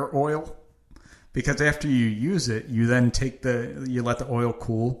fryer oil. Because after you use it, you then you let the oil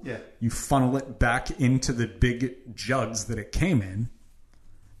cool. Yeah. You funnel it back into the big jugs that it came in,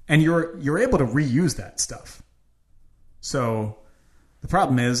 and you're able to reuse that stuff. So the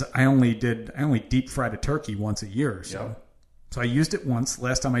problem is I only deep fried a turkey once a year or so. Yep. So I used it once.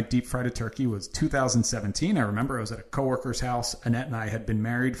 Last time I deep fried a turkey was 2017. I remember I was at a coworker's house. Annette and I had been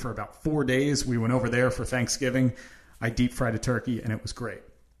married for about 4 days. We went over there for Thanksgiving. I deep fried a turkey and it was great.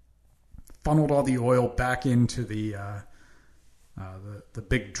 Funneled all the oil back into the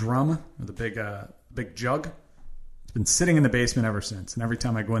big drum or the big jug. It's been sitting in the basement ever since. And every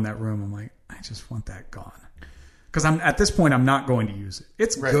time I go in that room, I'm like, I just want that gone. Because at this point, I'm not going to use it.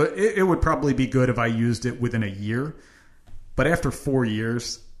 It's good. It would probably be good if I used it within a year. But after 4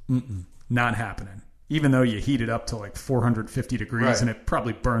 years, not happening. Even though you heat it up to like 450 degrees and it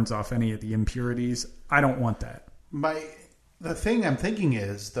probably burns off any of the impurities, I don't want that. The thing I'm thinking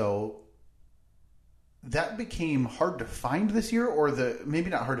is, though, that became hard to find this year, or maybe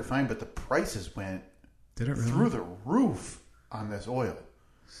not hard to find, but the prices went through the roof on this oil.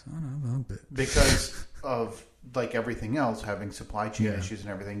 Son of a bitch. Because of, like everything else, having supply chain issues and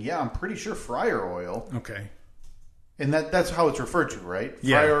everything. Yeah, I'm pretty sure fryer oil. Okay. And that's how it's referred to, right?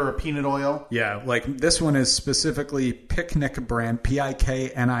 Yeah. Fryer or peanut oil? Yeah, like this one is specifically Picnic brand,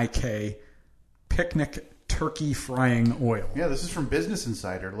 Piknik, Picnic turkey frying oil. Yeah, this is from Business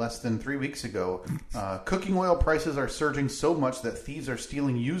Insider less than 3 weeks ago. Cooking oil prices are surging so much that thieves are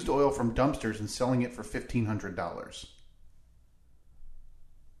stealing used oil from dumpsters and selling it for $1,500.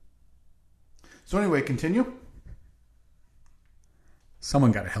 So anyway, continue.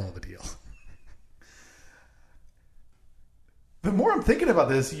 Someone got a hell of a deal. The more I'm thinking about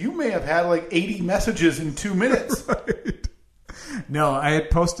this, you may have had like 80 messages in 2 minutes. Right. No, I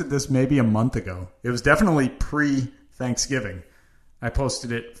had posted this maybe a month ago. It was definitely pre-Thanksgiving. I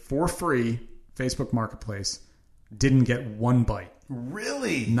posted it for free, Facebook Marketplace. Didn't get one bite.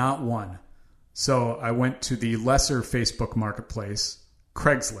 Really? Not one. So I went to the lesser Facebook Marketplace,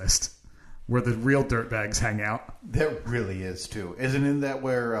 Craigslist, where the real dirtbags hang out. That really is, too. Isn't that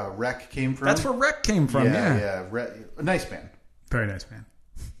where Rec came from? That's where Rec came from, yeah. A nice man. Very nice man.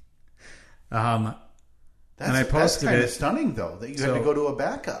 And I posted that's kind it. of stunning, though, that you had to go to a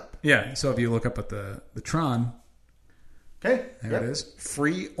backup. Yeah, so if you look up at the Tron, okay, there it is.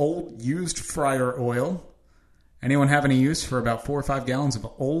 Free old used fryer oil. Anyone have any use for about 4 or 5 gallons of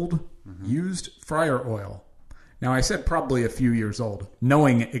old used fryer oil? Now, I said probably a few years old,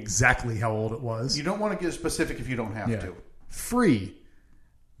 knowing exactly how old it was. You don't want to get specific if you don't have to. Free.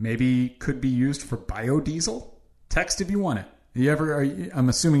 Maybe could be used for biodiesel. Text if you want it. I'm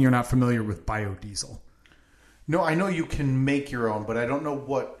assuming you're not familiar with biodiesel. No, I know you can make your own, but I don't know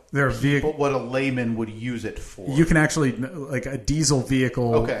what a layman would use it for. You can actually, like a diesel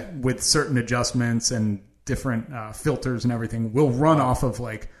vehicle with certain adjustments and different filters and everything, will run off of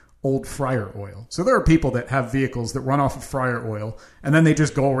like old fryer oil. So there are people that have vehicles that run off of fryer oil, and then they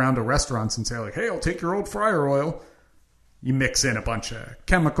just go around to restaurants and say like, hey, I'll take your old fryer oil. You mix in a bunch of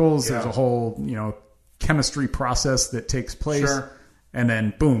chemicals. Yeah. There's a whole, chemistry process that takes place. Sure. And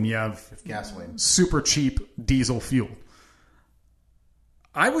then, boom, you have gasoline. Super cheap diesel fuel.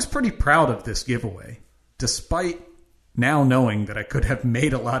 I was pretty proud of this giveaway, despite now knowing that I could have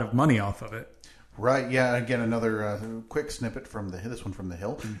made a lot of money off of it. Right, yeah. Again, another quick snippet from this one from The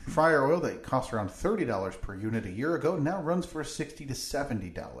Hill. Fryer oil that cost around $30 per unit a year ago now runs for $60 to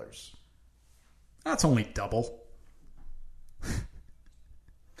 $70. That's only double.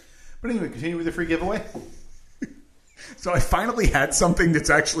 But anyway, continue with the free giveaway. So I finally had something that's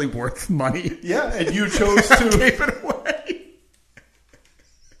actually worth money. Yeah, and you chose to gave it away.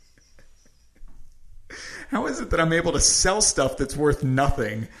 How is it that I'm able to sell stuff that's worth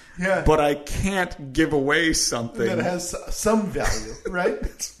nothing, but I can't give away something that has some value, right?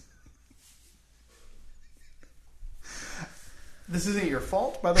 This isn't your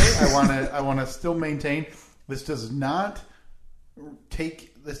fault, by the way. I want to still maintain this does not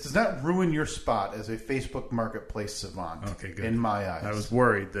ruin your spot as a Facebook Marketplace savant. Okay, good. In my eyes, I was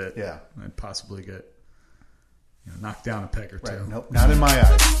worried that I'd possibly get knocked down a peg or two. Right. Nope, not in my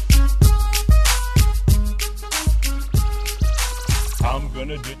eyes. I'm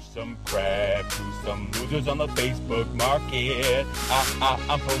gonna ditch some crap to some losers on the Facebook market.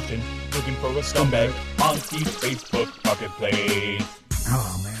 I'm posting, looking for a scumbag on the Facebook Marketplace.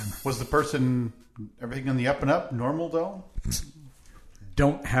 Oh, man. Was the person everything on the up and up normal, though?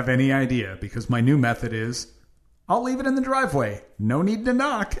 Don't have any idea, because my new method is, I'll leave it in the driveway. No need to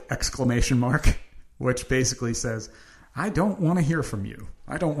knock! ! Which basically says, I don't want to hear from you.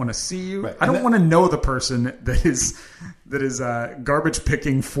 I don't want to see you. Right. I don't want to know the person that is garbage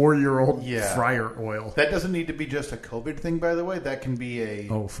picking 4-year-old fryer oil. That doesn't need to be just a COVID thing, by the way. That can be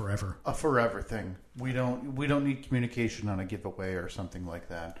forever. A forever thing. We don't need communication on a giveaway or something like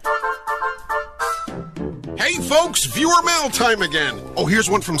that. Hey folks, viewer mail time again. Oh, here's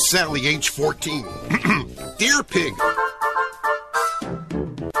one from Sally, age 14. Dear Pig.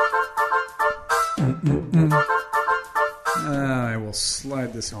 I will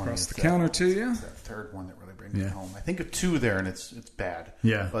slide this across the counter to you. It's that third one that really brings it home. I think of 2 there, and it's bad.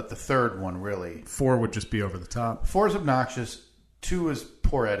 Yeah. But the third one really... 4 would just be over the top. 4 is obnoxious. 2 is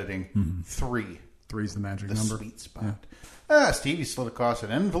poor editing. Mm-hmm. 3. 3 is the magic the number. Sweet spot. Yeah. Stevie slid across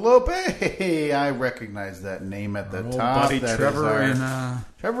an envelope. Hey, I recognize that name at the top. Buddy that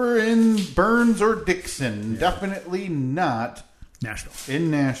Trevor in Burns or Dixon. Yeah. Definitely not Nashville.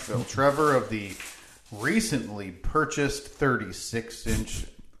 In Nashville. Trevor of the recently purchased 36-inch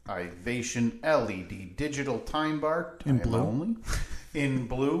Ivation LED digital time bar. In blue. Only. In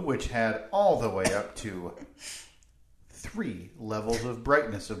blue, which had all the way up to 3 levels of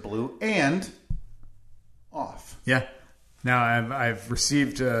brightness of blue and off. Yeah. Now I've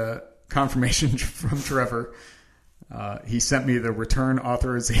received confirmation from Trevor. He sent me the return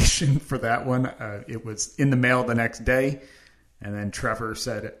authorization for that one. It was in the mail the next day, and then Trevor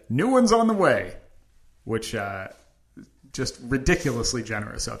said, "New one's on the way," which just ridiculously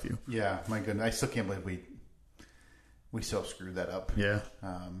generous of you. Yeah, my goodness, I still can't believe we so screwed that up. Yeah.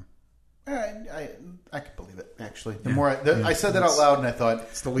 I could believe it, actually. I said that out loud, and I thought,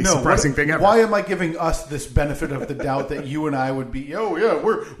 it's the least surprising thing ever. Why am I giving us this benefit of the doubt that you and I would be,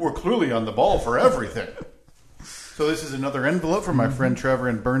 we're clearly on the ball for everything. So this is another envelope from my friend Trevor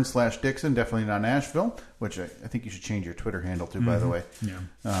in Burns/Dixon, definitely not Nashville, which I think you should change your Twitter handle to, by the way. Yeah.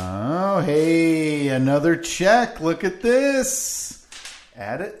 Oh, hey, another check. Look at this.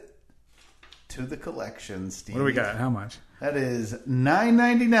 Add it to the collection, Steve. What do we got? How much? That is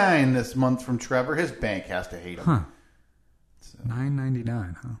 $9.99 this month from Trevor. His bank has to hate him. Huh.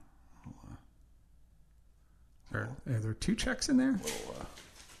 $9.99, huh? Are there 2 checks in there?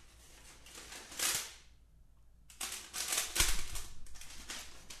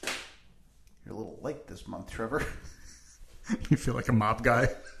 You're a little late this month, Trevor. You feel like a mob guy?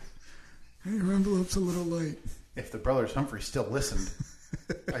 Hey, your envelope's a little late. If the brothers Humphrey still listened,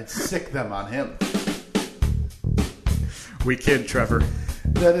 I'd sick them on him. We kid, Trevor.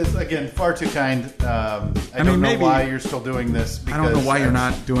 That is, again, far too kind. I don't know why you're still doing this. I don't know why you're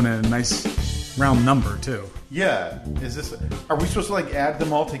not doing a nice round number, too. Yeah. Are we supposed to add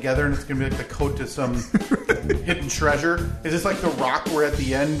them all together and it's going to be like the code to some hidden treasure? Is this like The Rock where at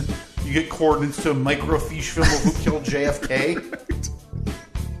the end you get coordinates to a microfiche film of who killed JFK?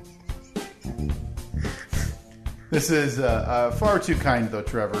 This is far too kind, though,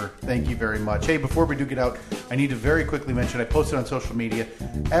 Trevor. Thank you very much. Hey, before we do get out, I need to very quickly mention, I posted on social media,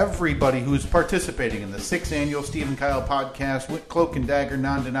 everybody who's participating in the 6th annual Steve and Kyle podcast, Cloak and Dagger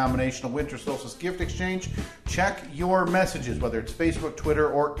non-denominational Winter Solstice Gift Exchange, check your messages, whether it's Facebook, Twitter,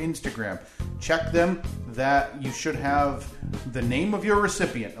 or Instagram. Check them. That you should have the name of your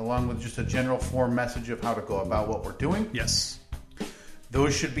recipient, along with just a general form message of how to go about what we're doing. Yes.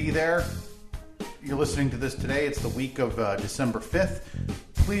 Those should be there. You're listening to this today. It's the week of December 5th.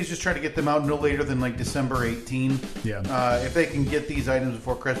 Please just try to get them out no later than December 18. Yeah. If they can get these items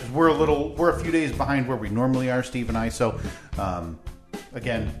before Christmas, we're a few days behind where we normally are, Steve and I. So,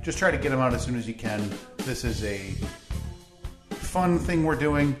 again, just try to get them out as soon as you can. This is a fun thing we're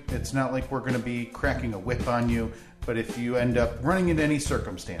doing. It's not like we're going to be cracking a whip on you. But if you end up running into any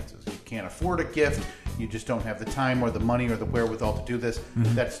circumstances, you can't afford a gift, you just don't have the time or the money or the wherewithal to do this,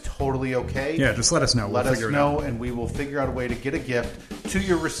 that's totally okay. Yeah, just let us know. Let us know, and we will figure out a way to get a gift to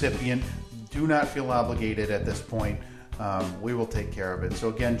your recipient. Do not feel obligated at this point. We will take care of it. So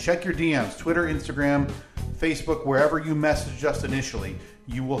again, check your DMs, Twitter, Instagram, Facebook, wherever you messaged us initially.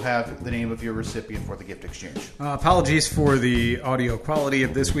 You will have the name of your recipient for the gift exchange. Apologies for the audio quality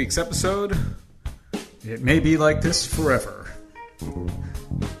of this week's episode. It may be like this forever.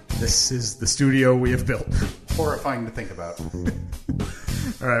 This is the studio we have built. Horrifying to think about.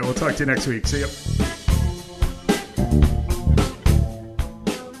 All right, we'll talk to you next week. See ya.